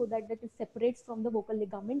layer, so that it separates from the vocal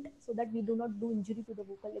ligament, so that we do not do injury to the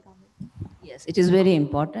vocal ligament. Yes, it is very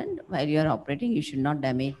important. While you are operating, you should not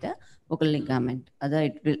damage the vocal ligament.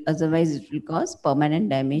 Otherwise, it will cause permanent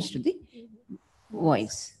damage to the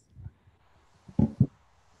voice.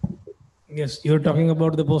 Yes, you're talking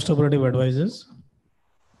about the post-operative advices.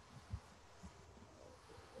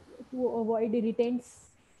 To avoid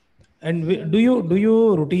irritants. And do you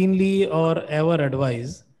routinely or ever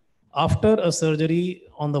advise after a surgery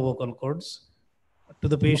on the vocal cords to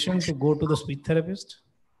the patient to go to the speech therapist?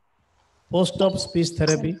 Post-op speech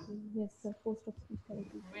therapy? Yes, sir, post-op speech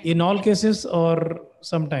therapy. In all cases or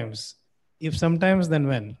sometimes? If sometimes, then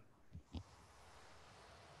when?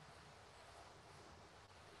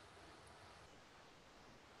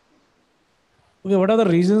 Okay, what are the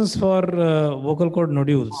reasons for vocal cord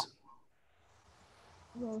nodules?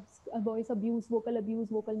 Voice abuse,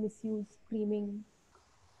 vocal misuse, screaming.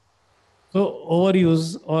 So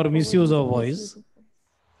overuse or misuse of voice,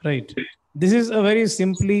 right? This is a very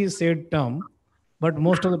simply said term, but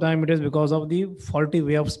most of the time it is because of the faulty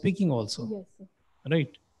way of speaking also, Yes, sir.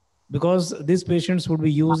 right? Because these patients would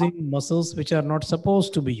be using muscles which are not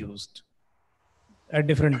supposed to be used at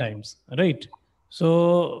different times, right?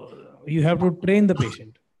 So you have to train the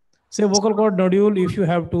patient. Say vocal cord nodule, if you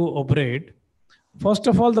have to operate, first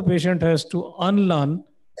of all, the patient has to unlearn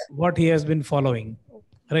what he has been following,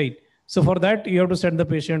 right? So for that, you have to send the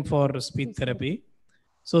patient for speech therapy.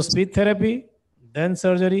 So speech therapy, then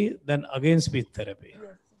surgery, then again speech therapy.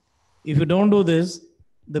 If you don't do this,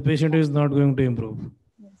 the patient is not going to improve,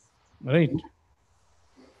 right?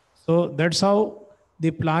 So that's how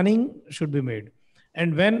the planning should be made.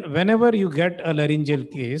 And whenever you get a laryngeal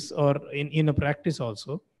case or in a practice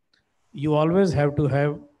also, you always have to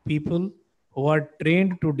have people who are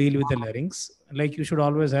trained to deal with the larynx. Like you should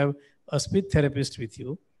always have a speech therapist with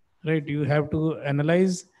you, right? You have to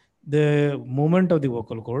analyze the movement of the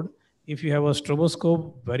vocal cord. If you have a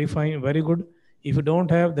stroboscope, very fine, very good. If you don't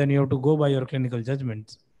have, then you have to go by your clinical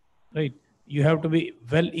judgments, right? You have to be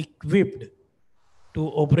well equipped to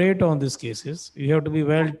operate on these cases. You have to be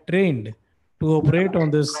well trained to operate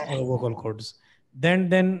on these vocal cords.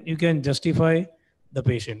 Then you can justify the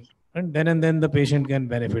patient, and then the patient can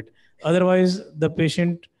benefit. Otherwise, the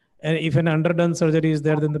patient, if an underdone surgery is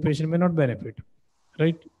there, then the patient may not benefit,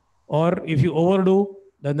 right? Or if you overdo,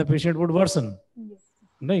 then the patient would worsen,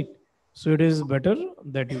 right? So it is better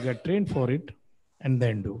that you get trained for it and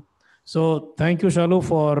then do. So thank you, Shalu,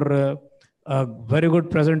 for a very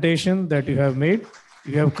good presentation that you have made.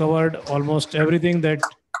 You have covered almost everything that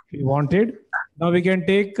we wanted. Now we can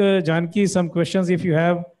take Janki some questions if you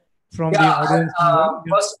have from the audience.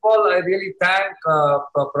 First of all, I really thank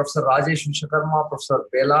Professor Rajesh Vishakarma, Professor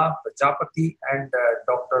Bela Prajapati, and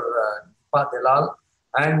Dr. Deepa Delal,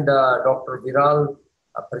 and Dr. Viral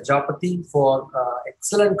Prajapati for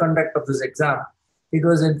excellent conduct of this exam. It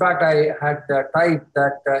was, in fact, I had typed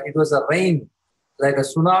that it was a rain, like a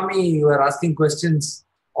tsunami. You were asking questions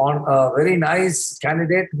on a very nice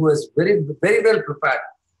candidate who is very, very well prepared.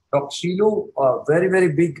 Dr. Shilu, a very,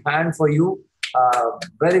 very big hand for you.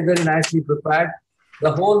 Very, very nicely prepared.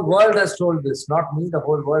 The whole world has told this, not me, the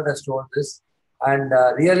whole world has told this. And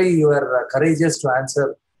really, you are courageous to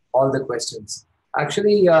answer all the questions.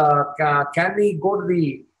 Actually, can we go to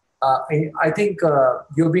the, I think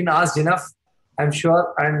you've been asked enough, I'm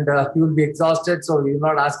sure, and you will be exhausted, so you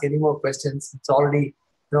will not ask any more questions. It's already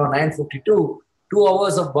 9:52. 2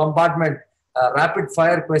 hours of bombardment, rapid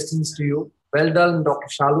fire questions to you. Well done, Dr.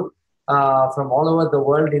 Shalu, from all over the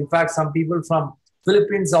world. In fact, some people from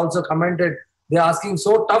Philippines also commented. They're asking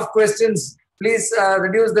so tough questions. Please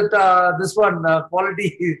reduce that this one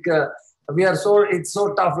quality. It's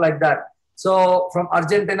so tough like that. So from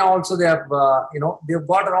Argentina also they have they've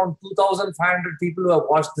got around 2,500 people who have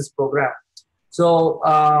watched this program. So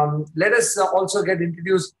let us also get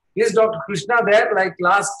introduced. Is Dr. Krishna there? Like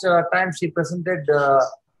last time she presented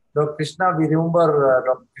Dr. Krishna, we remember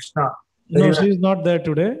Dr. Krishna. No, she's not there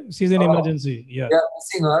today. She's in emergency. Yeah. We are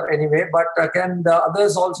missing her anyway. But can the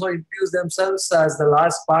others also introduce themselves as the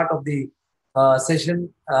last part of the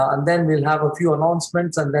session? And then we'll have a few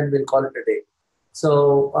announcements and then we'll call it a day.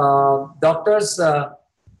 So, doctors,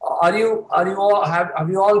 have you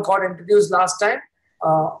all got introduced last time?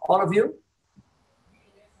 All of you?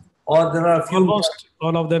 Or there are a few? Almost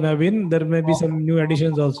all of them have been. There may be some new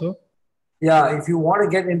additions also. Yeah, if you want to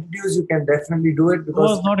get introduced, you can definitely do it. Because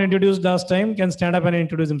who was not introduced last time can stand up and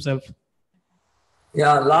introduce himself.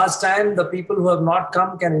 Yeah, last time the people who have not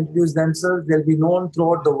come can introduce themselves. They'll be known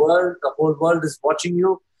throughout the world. The whole world is watching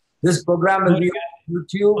you. This program will be on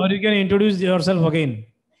YouTube. Or you can introduce yourself again.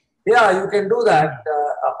 Yeah, you can do that,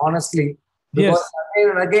 honestly. Because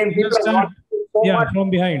yes. again, people are watching so much. From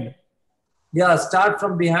behind. Yeah, start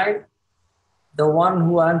from behind. The one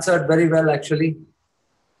who answered very well, actually.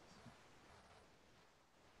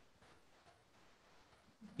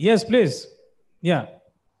 Yes, please. Yeah.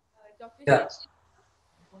 Yeah.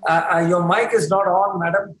 Your mic is not on,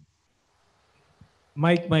 madam.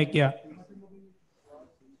 Mic, yeah.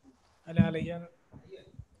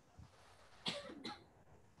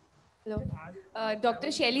 Hello.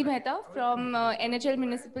 Dr. Shelly Mehta from NHL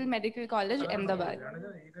Municipal Medical College, Ahmedabad.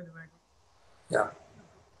 Yeah.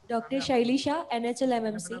 Dr. Shaili Shah, NHL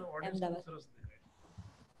MMC, Ahmedabad.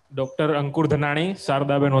 Dr. Ankur Dhanani,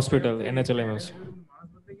 Sardaben Hospital, NHL MMC.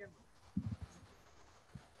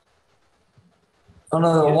 No,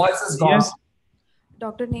 the voice is gone. Yes.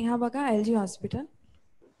 Dr. Neha Baga, LG Hospital.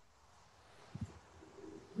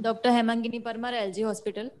 Dr. Hemangini Parmar, LG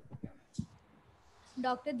Hospital.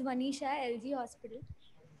 Dr. Dhvani Shah, LG Hospital.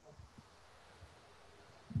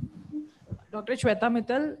 Dr. Shweta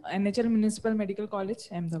Mittal, NHL Municipal Medical College,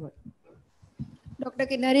 Ahmedabad. Dr.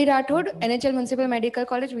 Kinnari Rathod, NHL Municipal Medical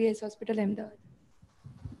College, VS Hospital, Ahmedabad.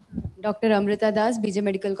 Dr. Amrita Das, BJ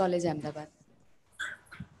Medical College, Ahmedabad.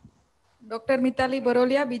 Dr. Mitali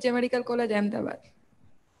Barolia, BJ Medical College, Ahmedabad.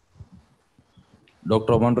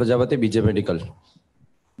 Dr. Oman Prajapati, BJ Medical.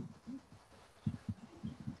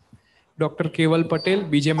 Dr. Keval Patel,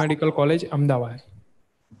 BJ Medical College, Ahmedabad.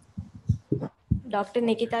 Dr.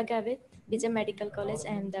 Nikita Gavit, BJ Medical College,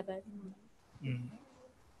 Ahmedabad.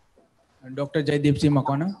 Dr. Jaideep Singh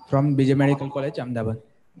Makona from BJ Medical College, Ahmedabad.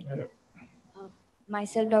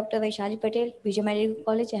 Myself, Dr. Vaishali Patel, BJ Medical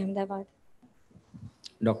College, Ahmedabad.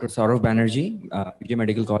 Dr. Saurav Banerjee, BJ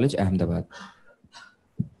Medical College, Ahmedabad.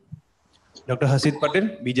 Dr. Hasid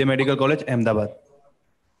Patel, BJ Medical College, Ahmedabad.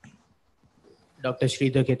 Dr.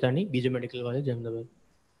 Sridhar Ketani, BJ Medical College, Ahmedabad.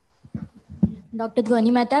 Dr.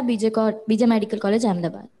 Dhwani Mehta, BJ Medical College,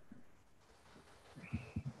 Ahmedabad.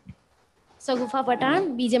 Sagufa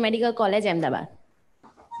Patan, BJ Medical College, Ahmedabad.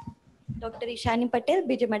 Dr. Ishani Patel,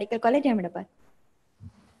 BJ Medical College, Ahmedabad.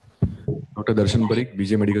 Dr. Darshan Parikh,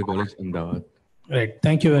 BJ Medical College, Ahmedabad. Right.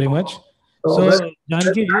 Thank you very much. So,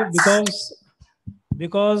 Janki,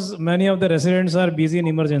 because many of the residents are busy in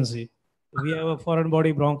emergency, we have a foreign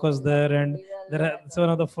body bronchus there, and there are some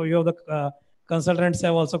of the few of the consultants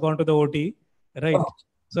have also gone to the OT, right?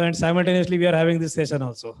 So, and simultaneously we are having this session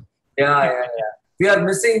also. Yeah. We are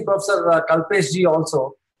missing Professor Kalpesh ji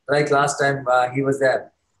also, like last time he was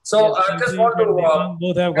there. So I just want to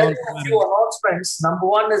both have tell gone you a few announcements. Number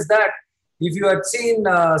one is that if you had seen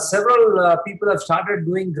several people have started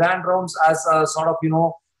doing grand rounds as a sort of,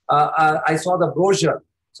 I saw the brochure.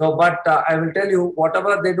 So, but I will tell you,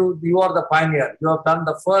 whatever they do, you are the pioneer. You have done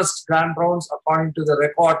the first grand rounds according to the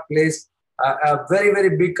record place. A very,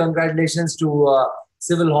 very big congratulations to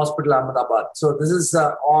Civil Hospital Ahmedabad. So this is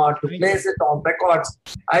to place it on records.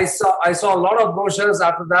 I saw a lot of brochures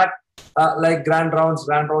after that, like grand rounds,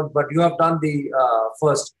 but you have done the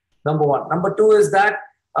first, number one. Number two is that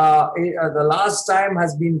the last time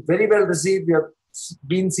has been very well received. We have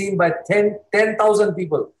been seen by 10,000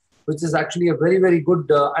 people, which is actually a very, very good,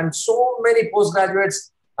 and so many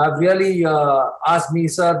postgraduates have really asked me,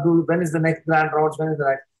 sir, when is the next grand rounds, when is the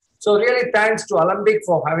next? So really thanks to Alembic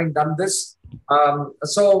for having done this. I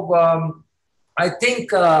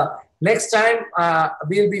think next time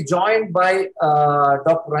we'll be joined by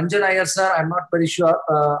Dr. Ranjan Iyer, sir. I'm not very sure.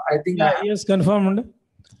 I think yes, confirmed.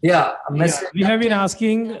 Yeah, we have been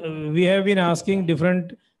asking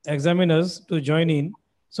different examiners to join in.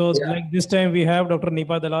 So like this time we have Dr.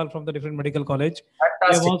 Nipa Dalal from the different medical college. Fantastic.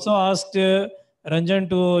 We have also asked Ranjan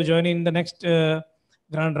to join in the next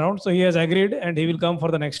grand round. So he has agreed and he will come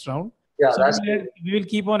for the next round. Yeah, so that's we will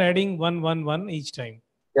keep on adding one each time.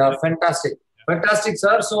 Yeah, fantastic. Fantastic,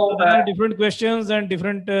 sir. So there are different questions and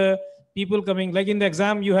different people coming. Like in the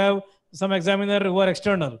exam, you have some examiner who are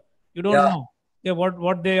external. You don't know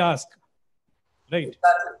what they ask. Right.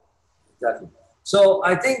 Exactly. So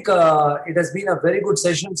I think it has been a very good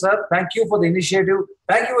session, sir. Thank you for the initiative.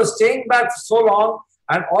 Thank you for staying back for so long,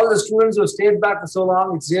 and all the students who stayed back for so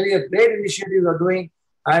long. It's really a great initiative you're doing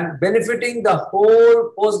and benefiting the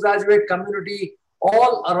whole postgraduate community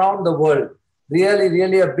all around the world. Really,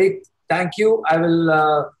 really a big thank you. I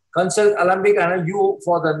will consult Alembic and you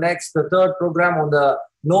for the third program on the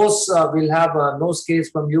nose. We'll have a nose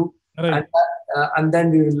case from you. Right. And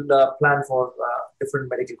then we will plan for different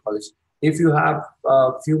medical colleges. If you have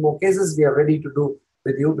a few more cases, we are ready to do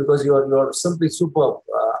with you because you are simply superb,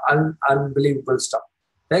 unbelievable stuff.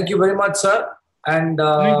 Thank you very much, sir. And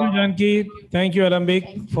thank you, Janki. Thank you,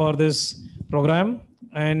 Alembic, for this program.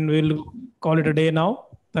 And we'll call it a day now.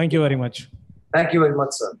 Thank you very much. Thank you very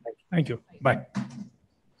much, sir. Thank you. Bye.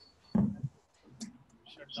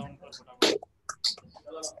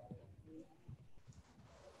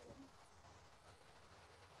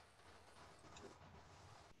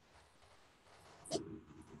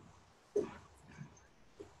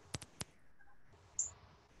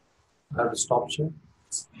 I have to stop share.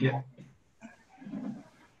 Yeah.